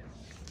 Yeah.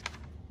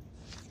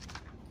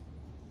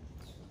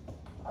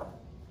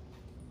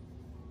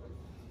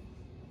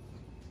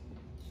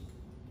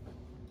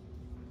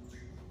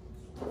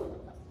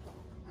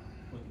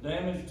 With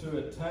damage to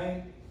a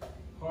tank,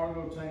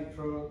 cargo tank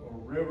truck,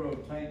 or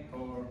railroad tank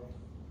car,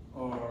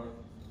 or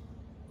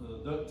the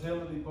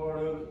ductility part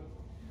of it,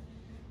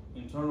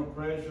 internal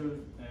pressures,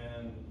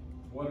 and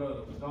what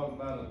other, we talked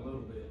about it a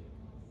little bit.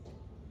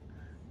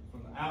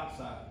 From the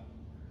outside,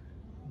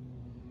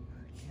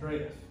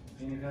 stress,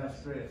 any kind of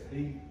stress,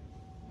 heat,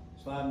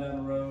 sliding down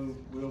the road,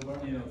 wheel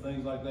burn,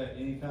 things like that,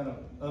 any kind of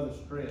other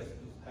stress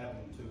that's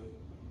happening to it.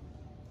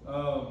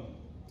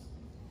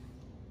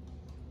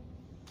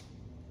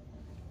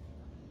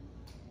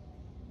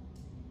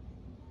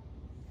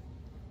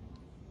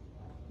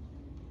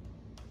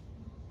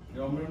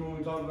 Y'all remember when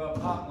we talked about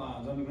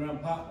pipelines, underground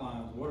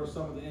pipelines? What are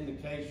some of the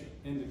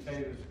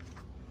indicators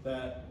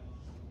that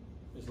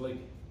it's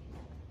leaking?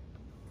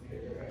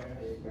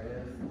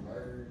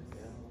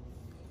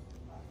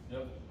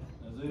 Yep,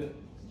 that's it.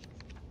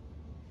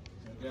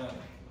 I got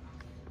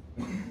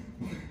it.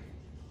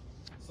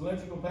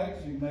 Cylindrical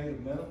packaging made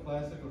of metal,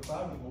 plastic, or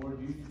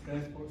fiberboard used to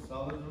transport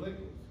solids or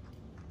liquids.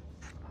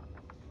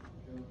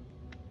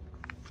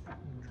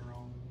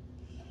 Drones.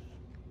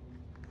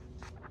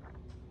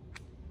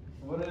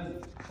 What is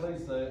it?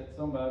 Please say it,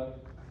 somebody.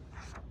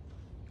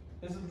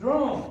 It's a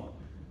drone.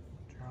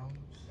 Drones.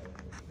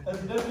 That's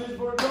the definition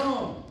for a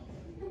drone.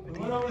 We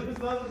went over this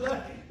the other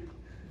day.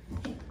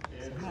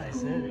 Somebody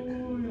said it.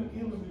 Ooh, you're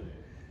killing me.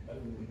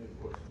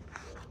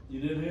 You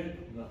didn't hear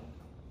it? No.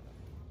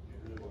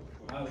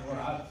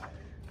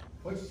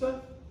 What'd you say?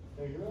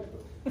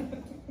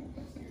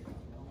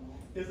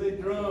 Is a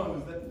drone,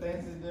 is that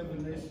fancy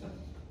definition?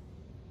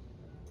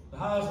 The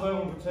highest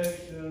level of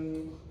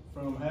protection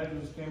from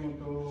hazardous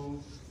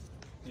chemicals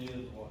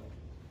is what?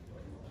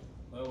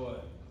 By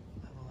what?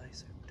 Level A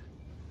suit.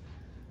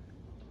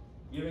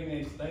 Giving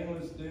a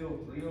stainless steel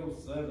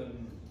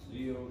 307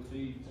 DOT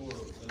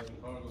 407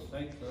 cargo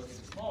tank truck a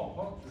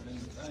small puncture in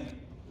the tank.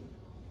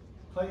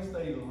 Placed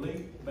a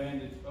leak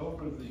bandage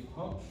over the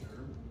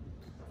puncture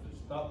to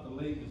stop the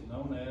leak is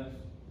known as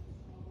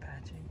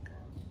Patching.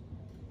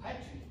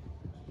 patching.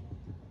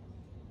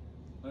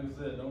 Like I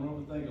said, don't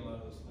overthink a lot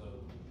of this stuff.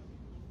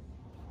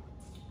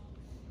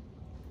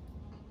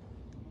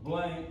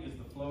 Blank is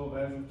the flow of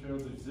hazardous material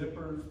through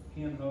zippers,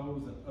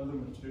 pinholes, and other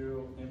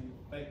material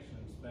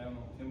imperfections found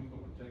on chemical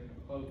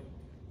protective clothing.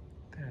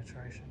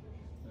 Penetration.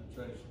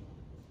 Penetration.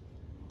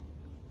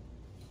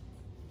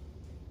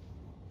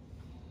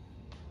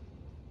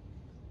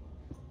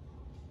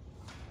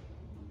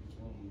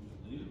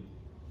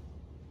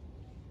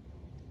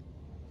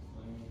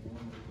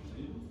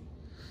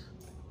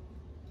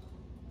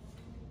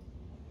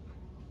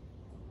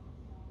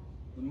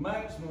 The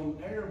maximum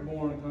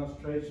airborne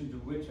concentration to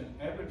which an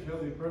average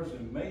healthy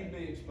person may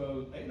be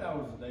exposed 8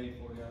 hours a day,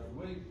 40 hours a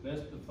week,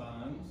 best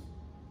defines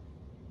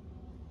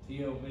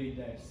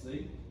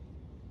TLV-C,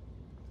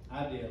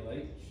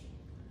 IDLH,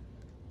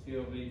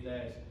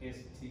 TLV-STEL,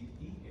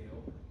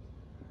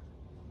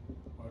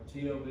 or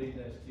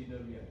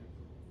TLV-TWA.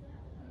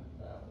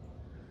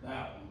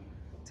 That one.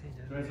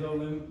 TW. Threshold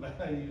limit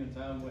value and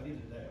time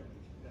weighted average.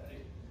 Okay.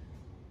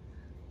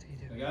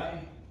 I got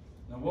it?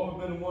 Now, what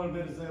we've been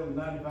wanting to say with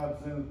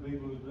 95% of the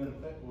people who've been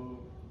affected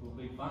will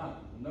be fine,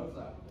 no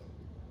side effects.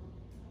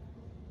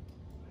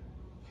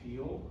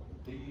 Peel,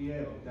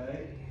 PEL, okay?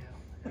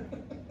 Yeah.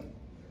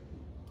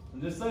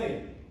 I'm just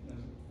saying,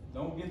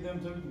 don't get them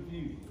too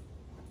confused.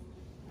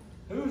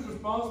 Who is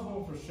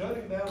responsible for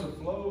shutting down the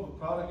flow of a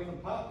product in a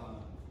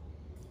pipeline?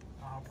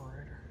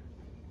 Operator.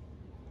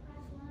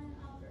 Pipeline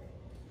operator.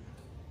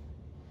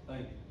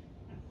 Thank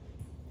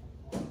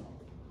you.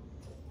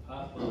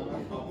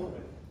 Pipeline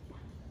operator.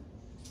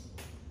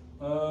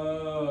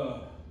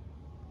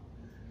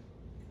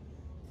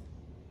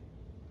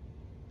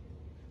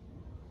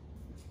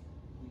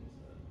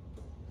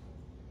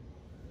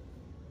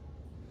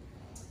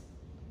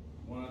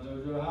 When I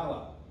told you to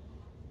highlight,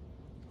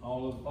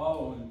 all of the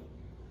following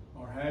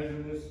are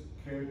hazardous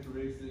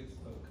characteristics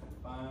of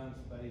confined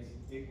space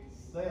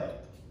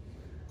except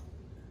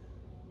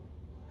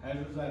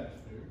hazardous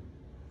atmosphere.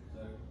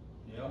 So,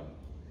 yeah,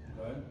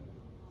 okay.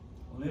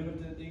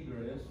 Limited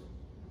egress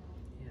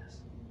Yes.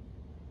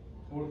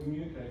 or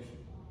communication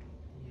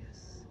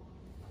Yes.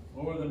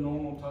 or the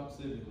normal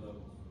toxicity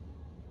levels.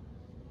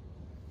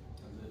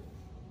 That's it.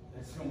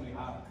 That's gonna be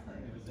higher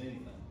if it's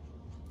anything.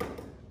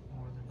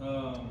 More than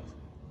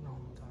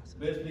normal toxicity.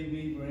 Best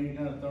PPE for any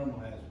kind of thermal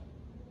hazard.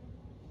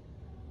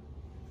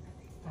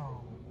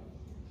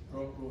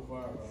 Structural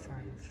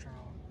firefighter.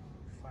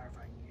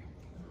 Firefighting gear.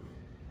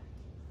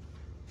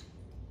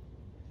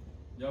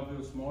 Y'all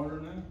feel smarter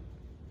now?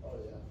 Oh,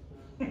 yeah.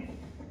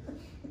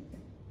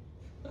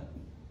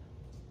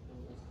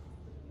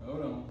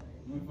 Hold on,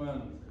 let me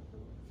find a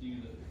few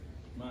that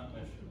might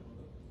mess you up.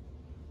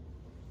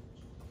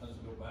 I'll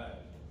just go back.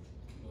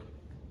 Look.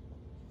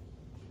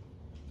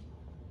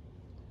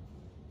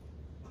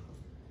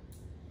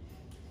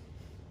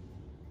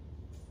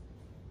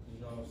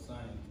 These all the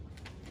same.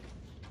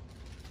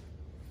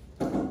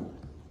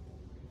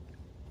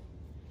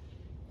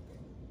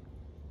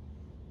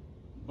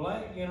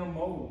 Blank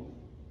intermodal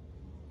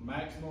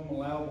maximum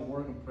allowable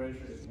working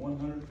pressure is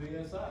 100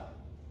 psi.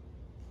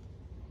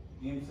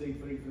 MC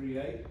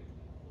 338.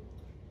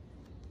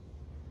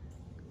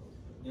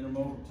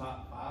 Intermodal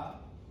top 5.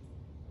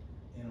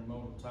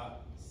 Intermodal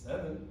top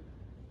 7.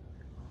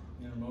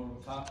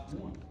 Intermodal top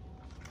 1.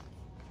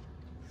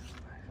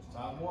 That's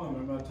top 1.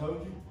 Remember I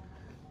told you?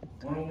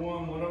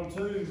 101,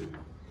 102.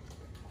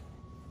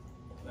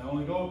 They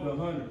only go up to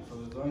 100, so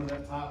it's under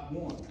that top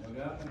 1. You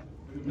got me?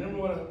 Remember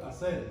what I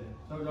said?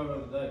 I told y'all the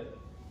other day.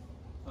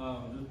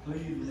 Just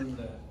please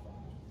remember that.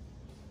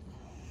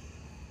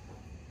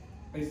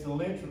 A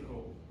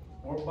cylindrical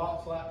or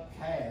box-like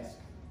cask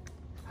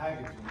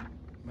packaging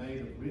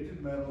made of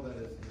rigid metal that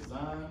is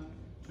designed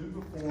to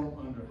perform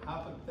under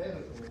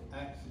hypothetical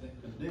accident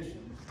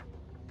conditions.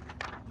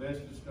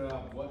 Best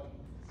describe what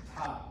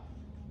type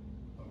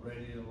of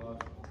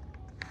radiological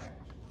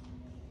packaging.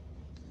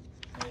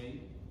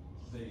 A,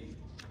 B,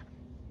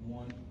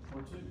 1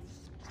 or 2.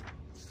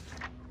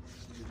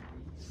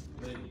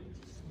 B.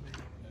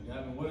 You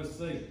got me? What is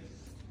C?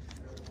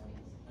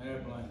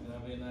 Airplane.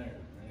 That'll be an air.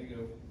 There you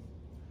go.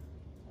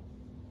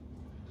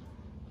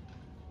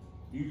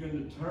 You can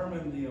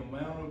determine the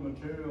amount of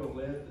material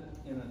left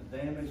in a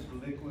damaged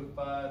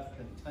liquefied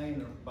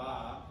container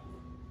by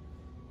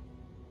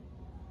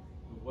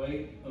the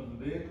weight of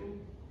the vehicle,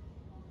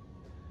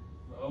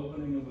 the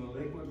opening of the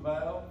liquid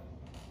valve,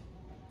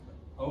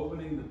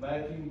 opening the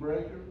vacuum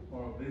breaker,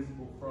 or a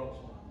visible frost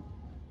line.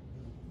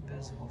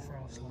 Visible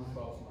frost Visible line.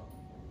 frost line.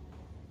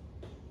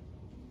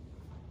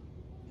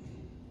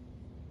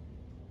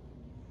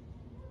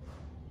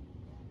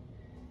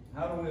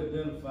 How do we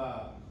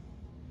identify,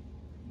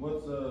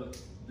 what's the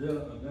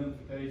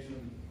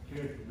identification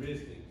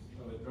characteristics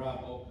of a dry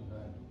bulk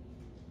container?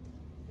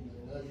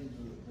 That's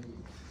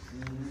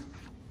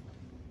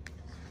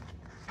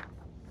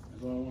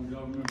what I want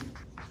y'all to remember.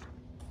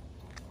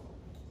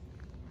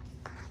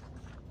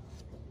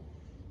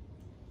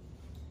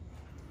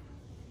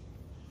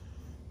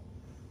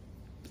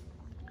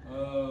 A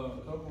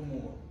couple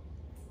more.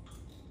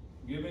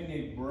 Giving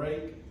a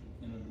break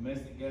in a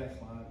domestic gas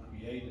line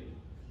created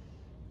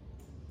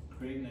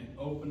creating an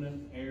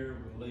open air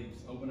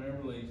release of a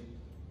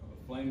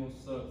flammable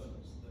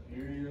substance. The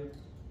area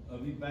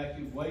of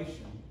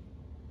evacuation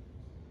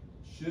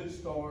should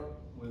start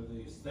with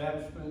the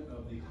establishment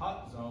of the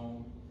hot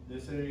zone.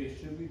 This area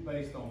should be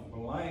based on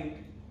blank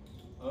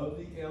of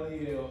the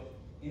LEL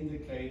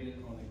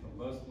indicated on a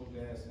combustible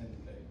gas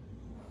indicator.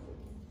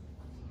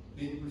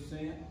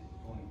 50%,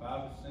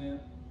 25%,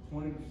 20%, or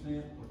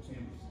 10%.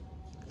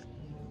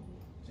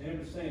 10%.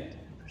 10%.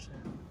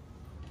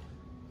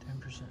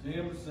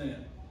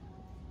 10%.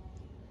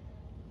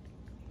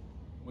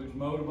 Which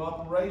mode of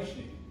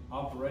operations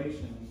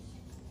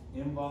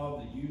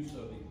involve the use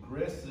of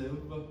aggressive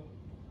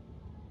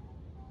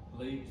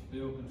leak,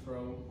 spill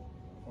control,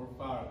 or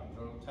fire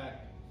control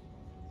tactics?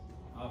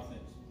 Offensive.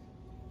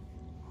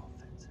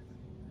 Offensive.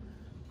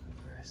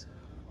 Aggressive.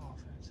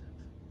 Offensive.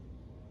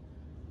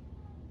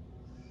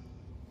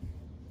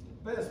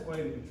 The best way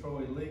to control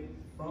a leak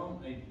from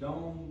a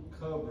dome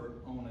cover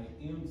on a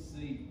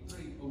MC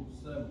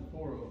 307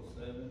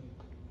 407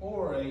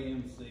 or a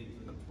MC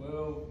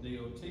 312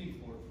 DOT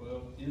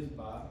 412 is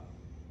by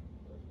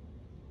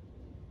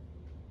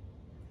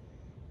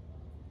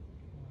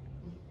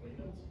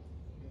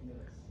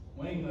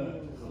wing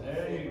nuts.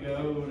 There you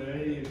go.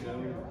 There you go.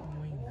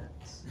 Wing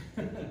nuts.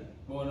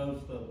 Boy, no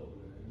stuff over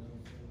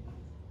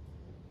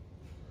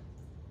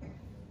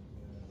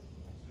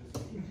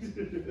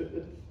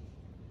there.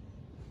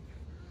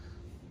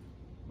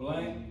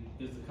 Blank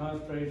is the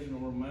concentration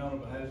or amount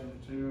of a hazardous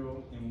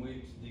material in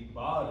which the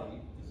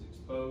body is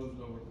exposed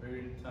over a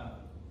period of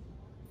time.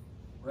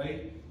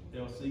 Rate,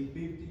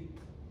 LC50,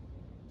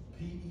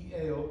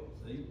 PEL,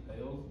 see,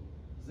 PEL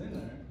is in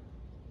there,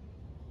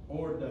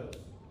 or dose.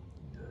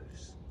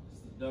 Dose.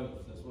 It's the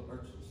dose, that's what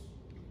hurts us.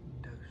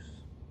 Dose.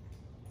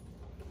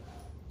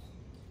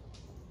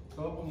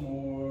 Couple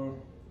more,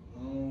 I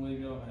don't wanna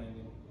leave y'all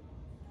hanging.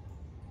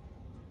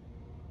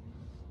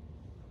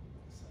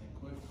 Same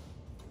quick.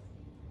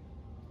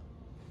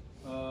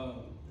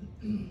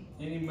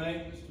 Any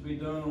maintenance to be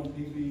done on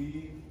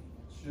PPE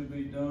should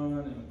be done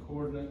in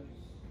accordance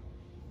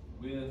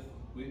with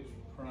which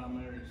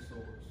primary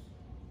source?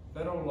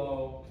 Federal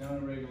law,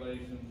 county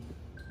regulations,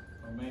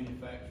 or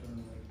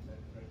manufacturing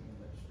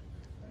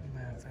recommendations?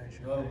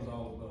 Manufacturing. That was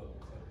all above,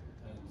 so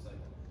I didn't say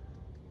that.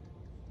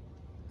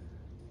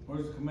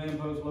 Where's the command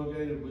post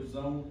located, which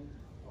zone?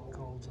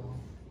 Cold zone.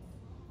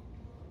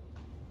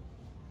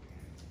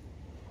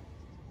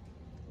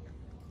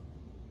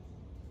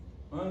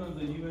 Under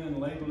the UN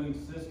labeling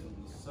system,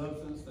 the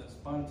substance that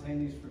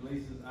spontaneously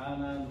releases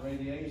ionized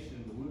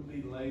radiation would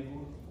be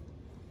labeled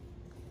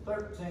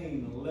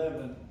 13,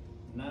 11,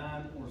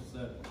 9, or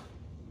 7.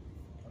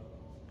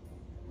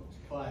 Which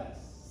class?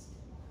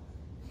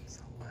 It's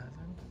 11.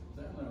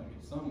 That might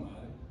get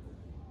somebody.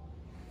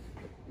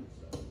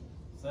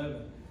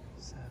 7.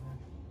 7.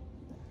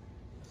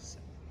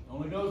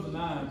 Only goes to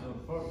 9, so the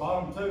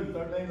bottom two,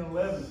 13 and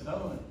 11 is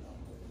done.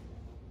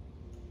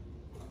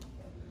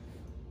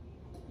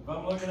 If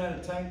I'm looking at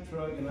a tank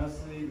truck and I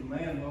see the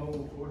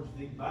manhole towards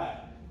the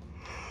back,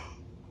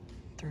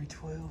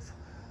 312.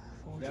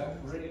 we got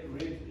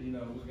you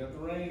know, we got the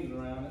rings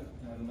around it,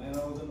 and the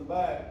manhole's in the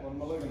back. What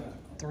am I looking at?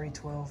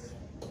 312.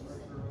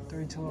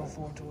 312,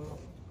 412.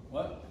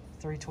 What?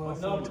 312,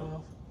 What number?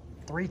 412.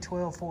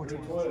 312,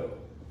 412. 312.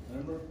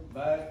 Remember,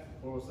 back,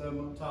 407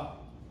 up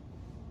top.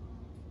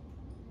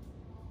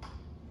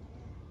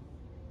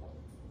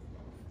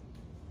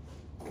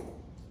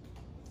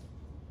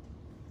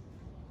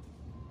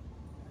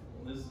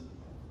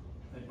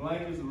 A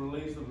blank is the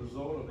release of a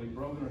result of a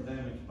broken or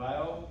damaged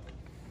valve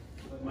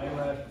that may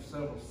last for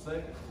several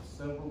seconds to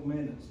several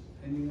minutes,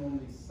 depending on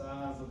the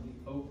size of the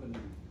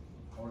opening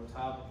or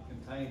type of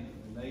container,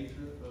 the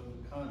nature of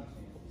the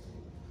contents.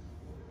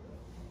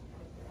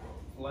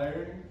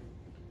 Flaring,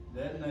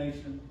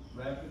 detonation,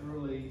 rapid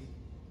release,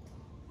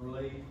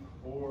 relief,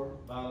 or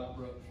violent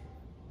rupture.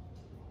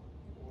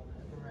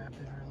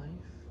 Rapid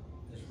relief.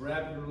 It's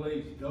rapid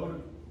release. Go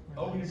to,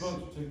 open your books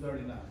at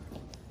 239.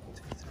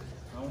 230.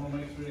 I want to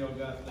make sure y'all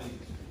got these.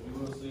 We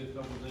will see a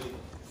couple of these.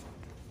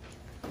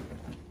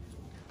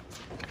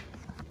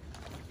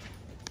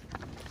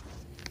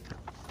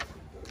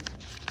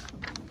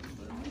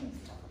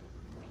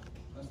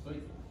 That's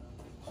big.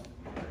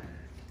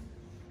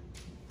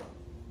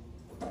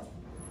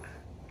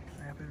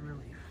 Rapid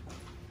relief.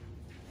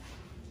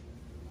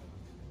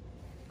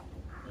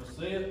 You'll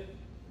see it.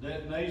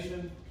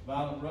 Detonation,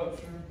 violent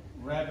rupture,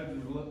 rapid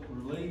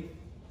relief,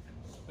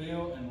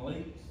 spill and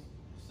leaks.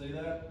 See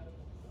that?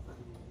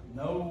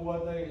 Know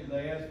what they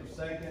ask for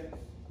seconds,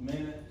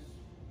 minutes.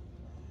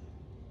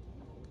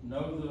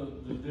 Know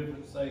the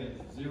different seconds,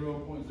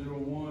 0.01 to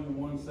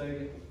 1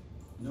 second.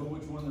 Know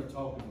which one they're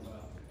talking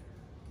about.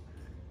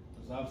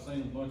 Because I've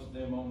seen a bunch of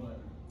them on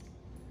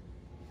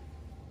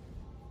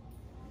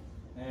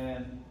there.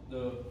 And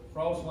the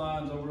frost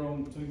lines over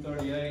on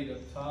 238 up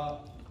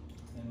top,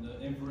 and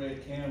the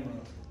infrared camera,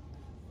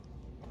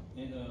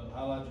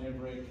 highlight your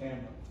infrared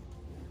camera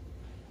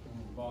on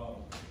the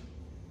bottom.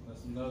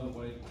 That's another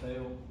way to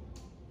tell.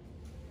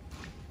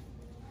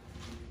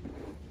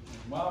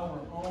 while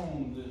we're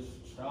on this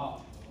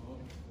chop,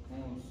 I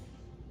want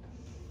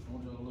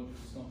you to look at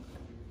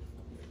something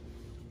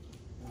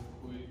real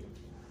quick.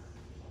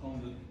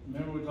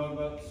 Remember we talked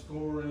about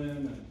scoring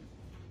and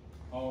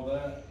all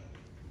that?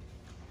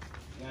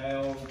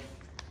 Gals.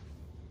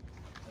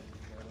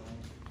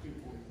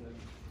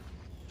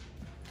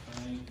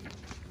 Thank you.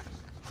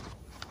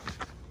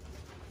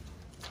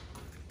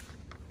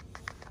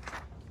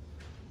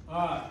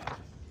 Alright,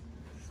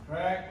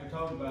 crack, we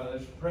talked about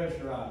it, it's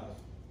pressurized.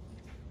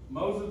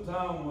 Most of the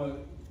time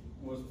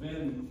what's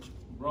been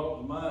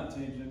brought to my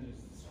attention is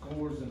the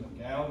scores and the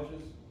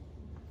gouges.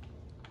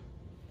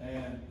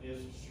 And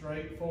it's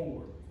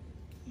straightforward.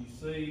 You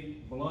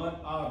see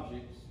blunt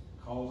objects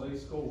cause a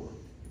score.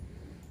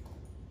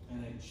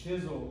 And a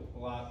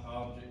chisel-like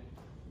object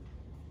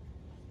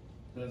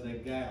does a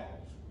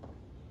gouge.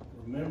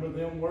 Remember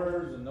them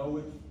words and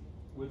know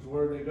which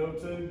word they go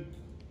to.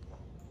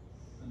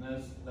 And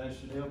that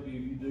should help you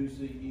if you do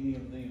see any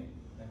of them.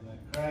 And the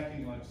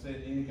cracking, like I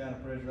said, any kind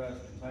of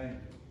pressurized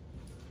container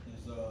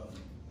is a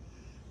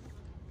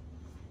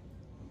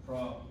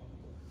problem.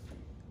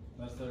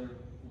 That's their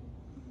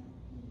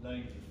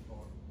dangerous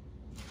part.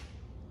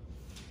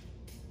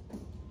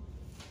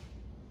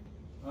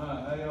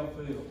 Alright, how y'all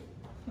feel?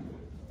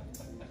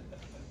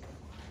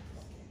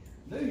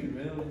 Do you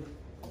really?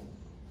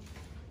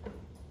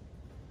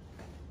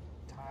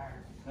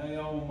 Tired. How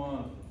y'all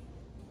monitor?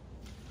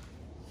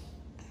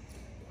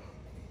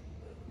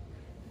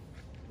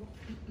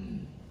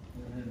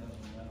 Never heard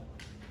nothing about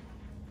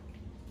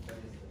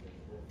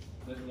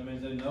it. That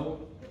means they know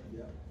it?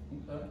 Yeah.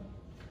 Okay.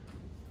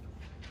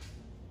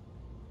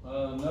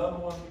 Another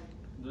one,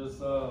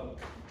 just,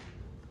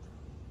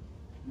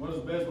 what is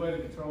the best way to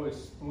control a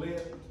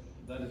split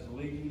that is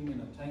leaking in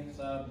a tank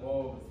side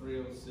wall of a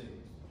 306?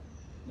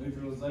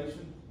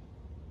 Neutralization?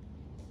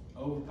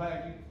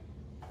 Overpacking?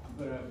 You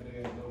better have a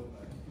big ass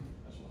overpacking.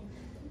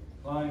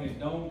 Applying a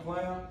dome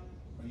clamp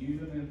or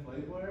using an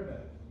inflatable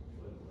airbag?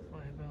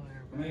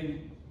 I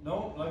mean,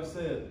 like I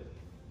said,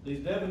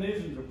 these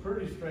definitions are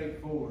pretty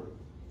straightforward.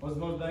 What's the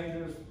most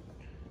dangerous?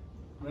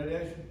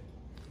 Radiation?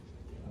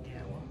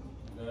 Yeah.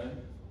 Okay.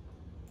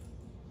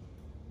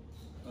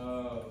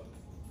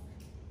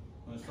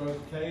 When it starts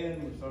decaying,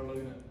 we start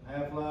looking at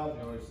half-life,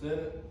 you already said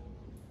it.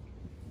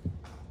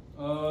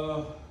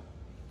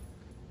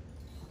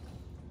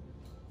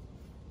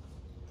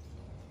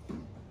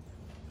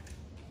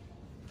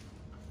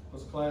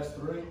 What's class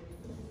 3?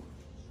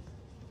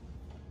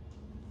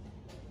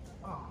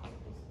 Oh.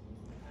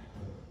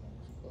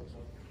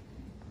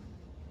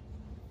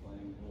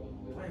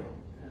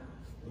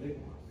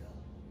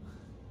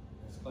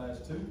 That's class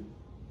 2.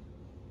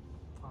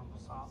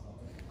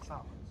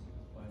 Solids.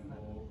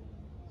 Flammable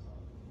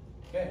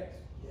gas.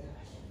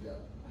 Yeah.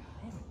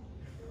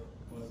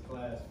 What's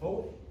class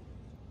 4?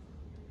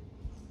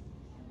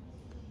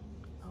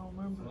 I don't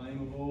remember.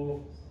 Flammable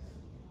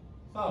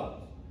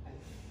solids.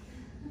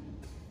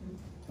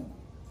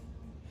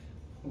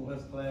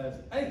 What's class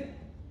 8? I don't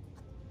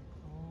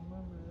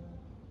remember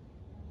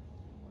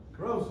that.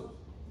 Corrosive.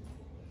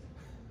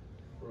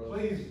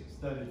 Please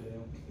study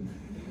them.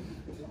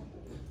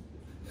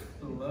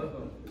 Love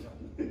them.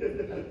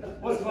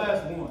 What's class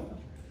 1?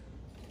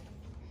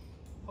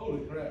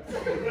 Holy crap.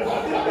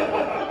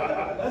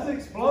 That's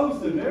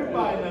explosive.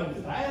 Everybody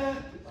knows that.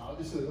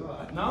 Obviously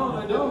not. No,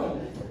 they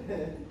don't.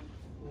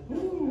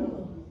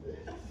 Ooh.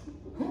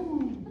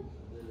 Ooh.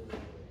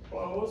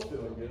 Well, I was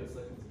feeling good a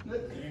second.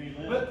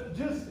 But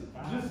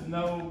just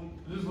know,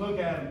 just look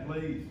at them,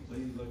 please.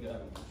 Please look at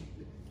them.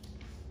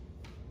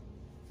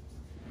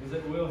 Because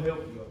it will help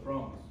you, I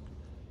promise.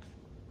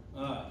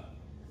 Alright.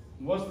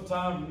 What's the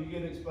time when you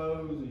get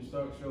exposed and you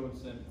start showing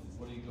symptoms?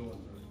 What are you going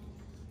through?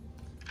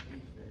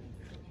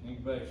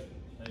 Incubation.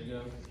 There you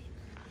go.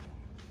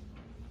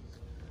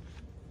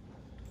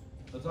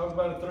 Let's talk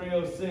about a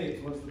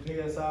 306. What's the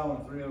PSI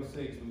on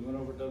 306? We went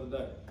over it the other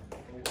day.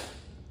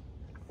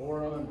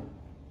 4 under.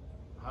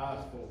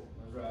 Highest 4.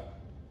 That's right.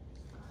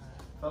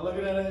 If I'm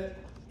looking at an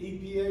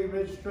EPA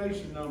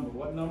registration number,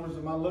 what numbers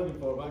am I looking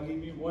for? If I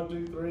give you 1,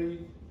 2,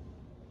 3,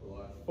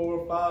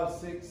 4, 5,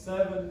 6,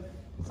 7,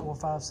 4,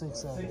 5, 6,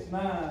 7. 6,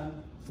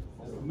 9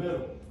 is the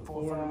middle.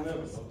 4 in the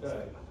middle.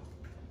 Okay.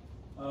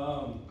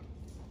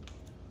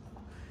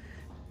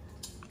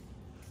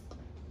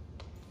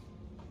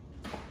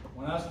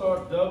 When I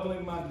start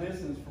doubling my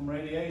distance from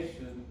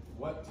radiation,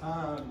 what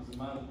times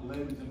am I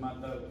limiting my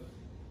dose?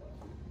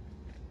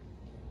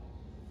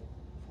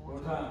 4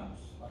 times.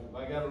 Like if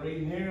I got a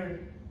reading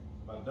here,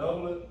 if I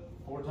double it,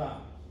 4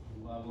 times.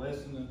 I'm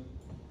lessening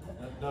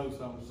that dose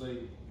I'm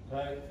receiving.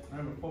 Okay?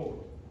 Remember 4.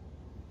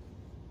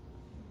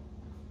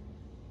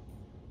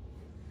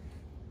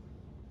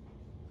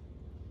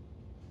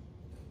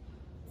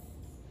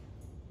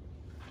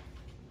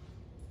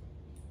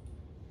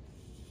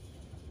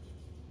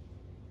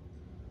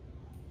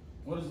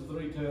 What does the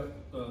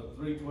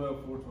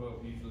 312,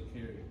 412 usually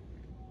carry?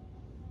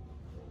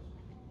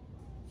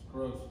 It's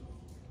corrosive.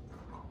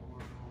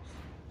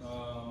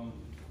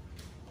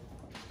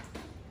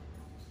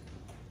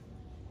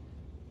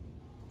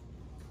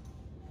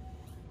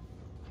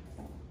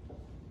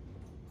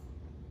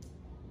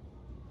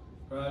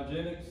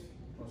 Cryogenics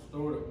are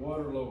stored at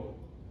water level.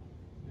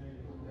 There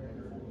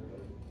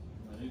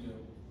you go.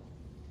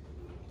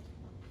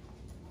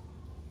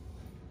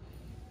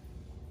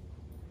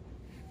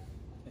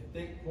 A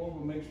thick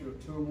portable mixture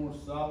of two or more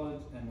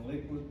solids and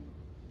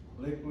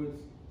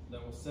liquids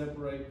that will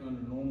separate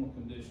under normal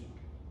conditions.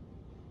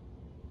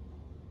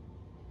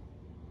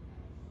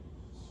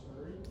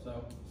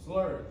 So,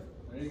 slurry,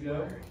 there you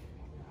go.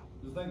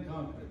 Just think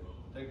concrete,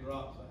 take the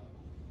rocks out.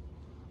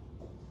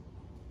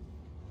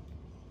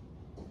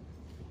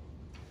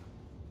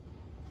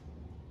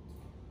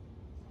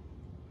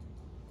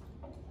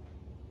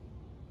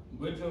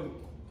 Which of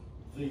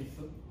the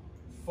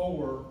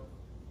four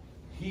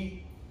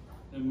heat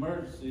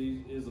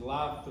emergencies is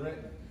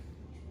life-threatening?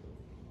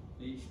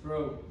 Each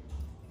stroke.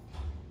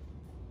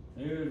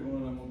 Here's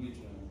one I'm gonna get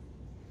you on.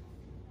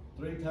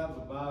 3 types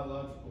of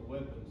biological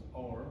weapons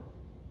are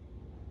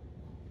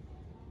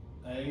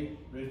A,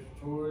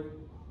 respiratory,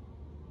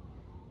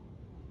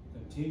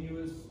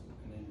 continuous,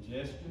 and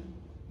ingestion.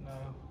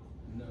 No.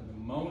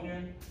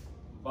 Pneumonia,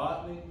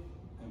 botany,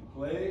 and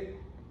plague.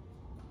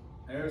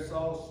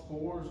 Aerosol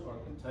spores are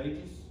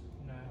contagious.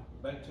 No.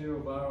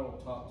 Bacterial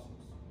viral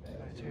toxins.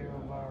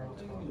 Bacterial viral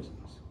toxins.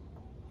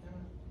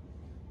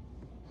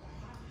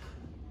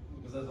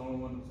 Because that's the only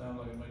one that sounds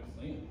like it makes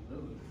sense,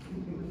 really.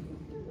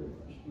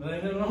 But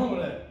ain't nothing wrong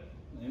with that.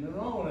 Ain't nothing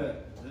wrong with that.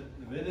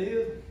 If it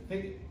is,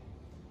 pick it.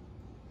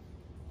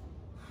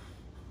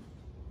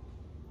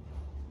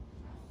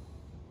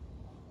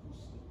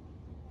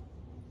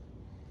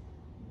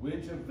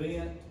 Which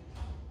event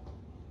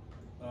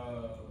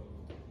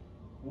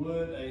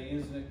would a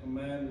incident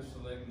commander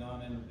select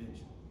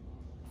non-intervention?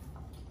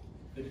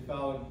 If it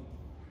followed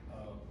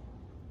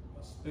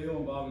a spill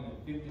involving a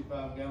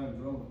 55-gallon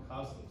drum of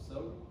caustic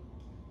soda,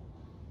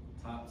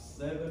 type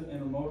 7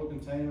 intermodal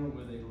container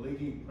with a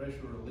leaking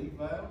pressure relief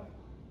valve,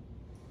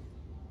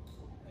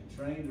 a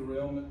train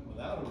derailment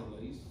without a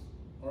release,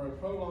 or a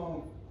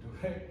prolonged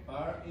direct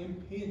fire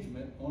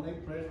impingement on a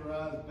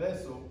pressurized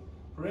vessel,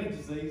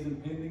 parentheses,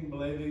 impending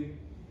levee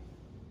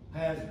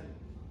hazard.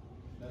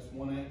 That's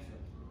one answer.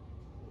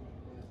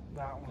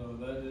 That one.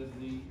 So that is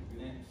the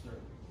answer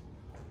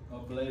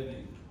of levee.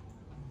 Levy.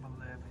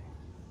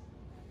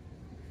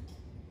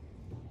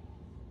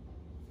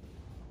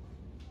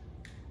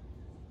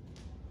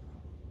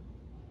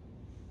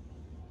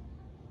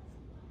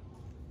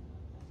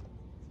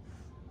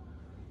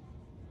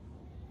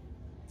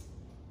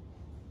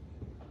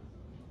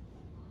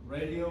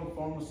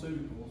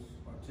 Radiopharmaceuticals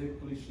are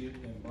typically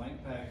shipped in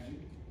blank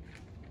packaging,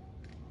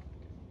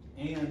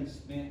 and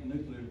spent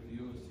nuclear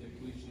fuel is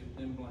typically shipped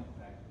in blank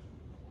packaging.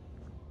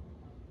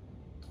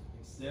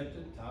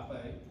 Accepted, type A.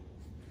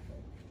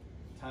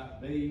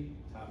 Type B,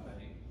 type A.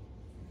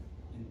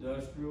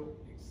 Industrial,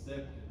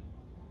 accepted.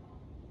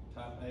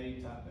 Type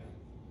A, type B.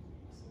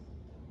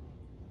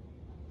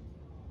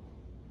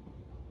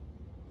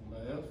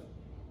 Anybody else?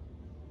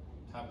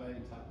 Type A,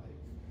 type B.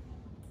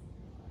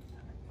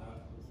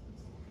 Type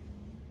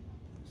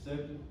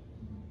accepted.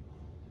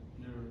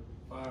 Your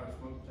fire,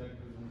 smoke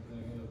detectors, and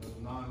everything else is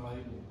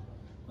non-labeled,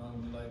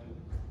 non-labeled.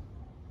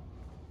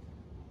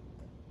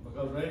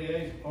 Because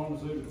radiation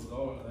pharmaceuticals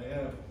are, they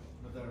have,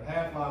 but their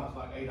half-life is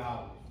like 8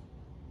 hours.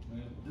 I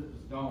mean,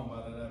 it's gone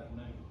by that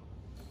afternoon.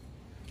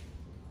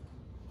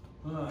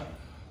 Alright,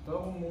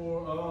 couple more,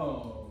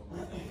 oh,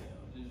 yeah,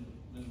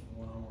 this is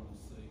one I want to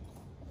see.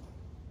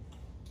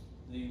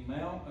 The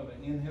amount of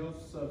an inhaled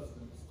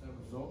substance that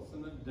results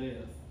in the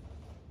death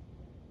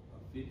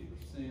of 50%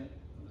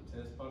 of the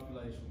test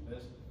population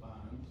best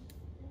defines.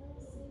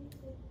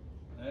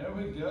 There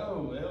we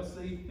go,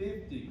 LC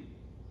 50.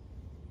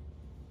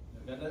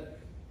 Got that?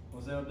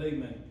 What's LD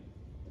mean?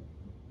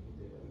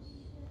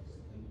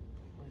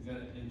 You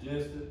gotta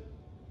ingest it,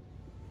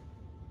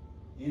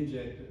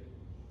 inject it,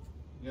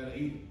 you gotta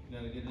eat it, you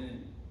gotta get it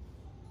in.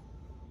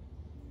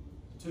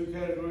 The 2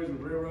 categories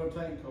of railroad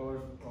tank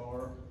cars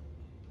are,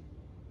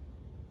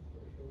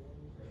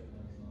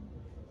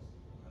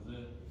 that's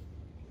it.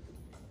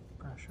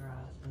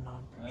 Pressurized and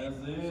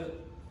non-pressurized. That's it.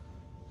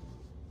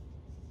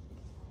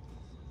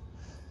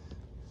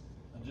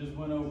 I just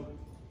went over.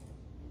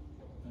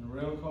 In a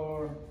rail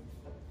car,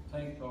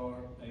 tank car,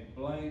 a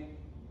blank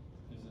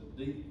is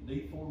a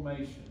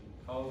deformation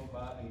caused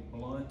by a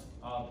blunt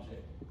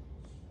object.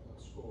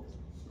 Score.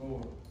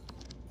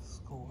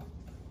 Score.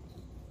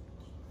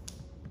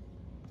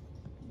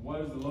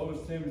 What is the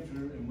lowest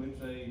temperature in which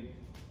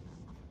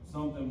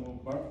something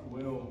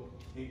will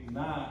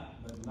ignite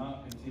but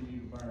not continue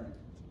to burn?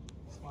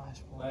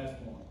 Flash point.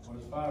 Last one. What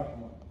is fire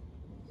point?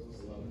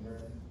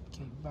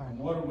 Keep And burning.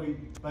 what are we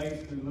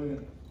basically looking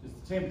at? It's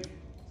the temperature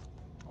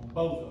on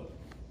both of them.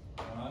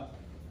 All right.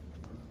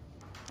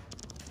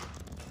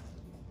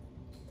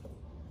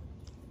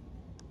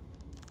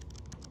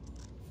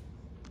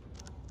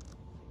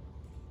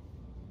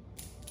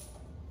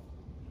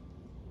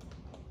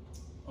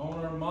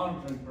 On our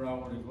monitoring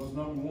priorities, what's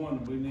number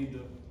one we need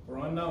to, for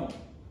unknown?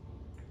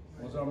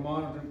 What's our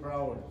monitoring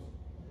priorities?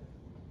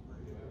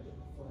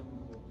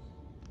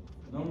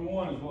 Number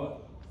one is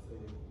what?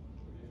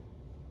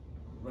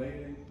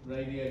 Radiation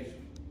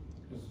radiation,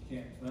 because you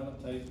can't smell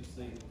it, taste it,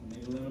 see it. We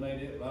need to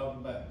eliminate it right off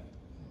the bat.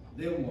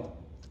 Then what?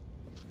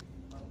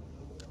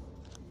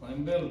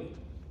 Flammability,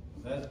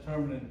 that's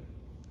determining,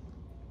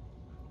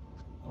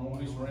 I don't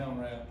want to be surround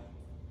wrapped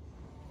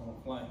on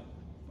a flame,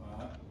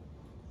 alright?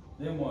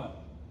 Then what?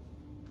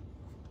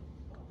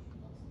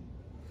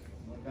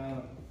 What kind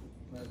of,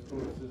 that's of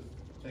course, this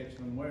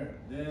protection and wear.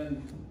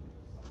 Then,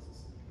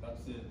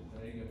 that's it,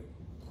 there you go.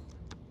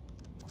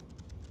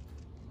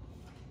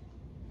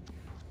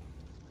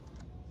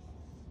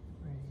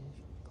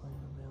 Radiation,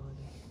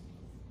 flammability,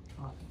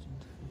 oxygen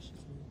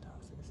deficiency,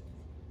 toxicity.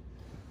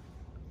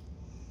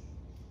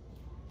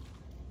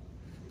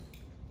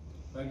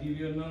 If I give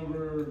you a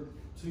number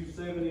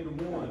 270 to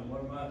 1, what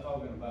am I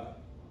talking about?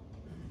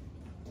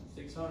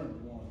 600 to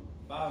 1,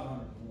 500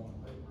 to 1.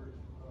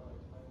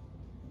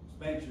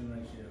 Expansion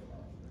ratio.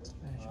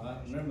 Alright,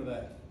 remember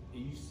that.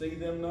 You see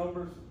them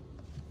numbers,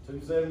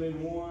 270 to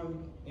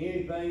 1,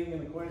 anything in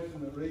the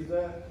question that reads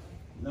that,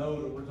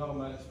 know that we're talking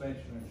about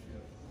expansion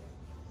ratio.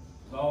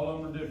 'Cause all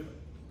of them are different.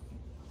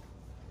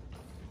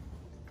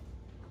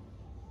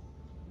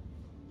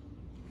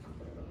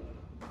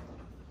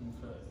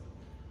 Okay.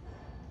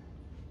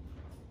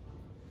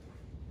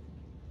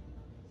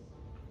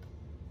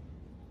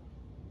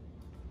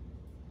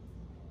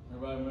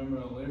 Everybody remember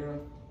Alira?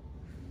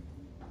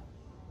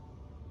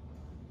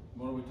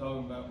 What are we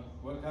talking about?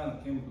 What kind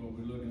of chemical are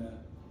we looking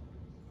at?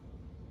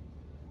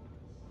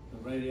 The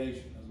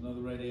radiation, there's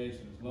another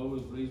radiation, as low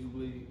as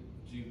reasonably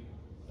achievable,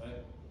 okay?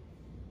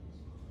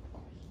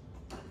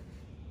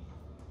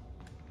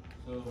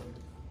 So,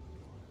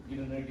 get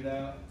in there, get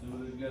out, do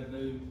what you gotta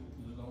do,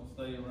 just don't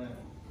stay around.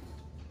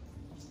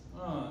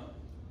 Alright,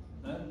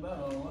 that's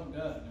about all I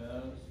got,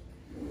 guys.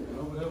 I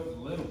hope it helps a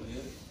little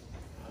bit.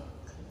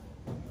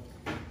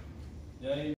 Yeah.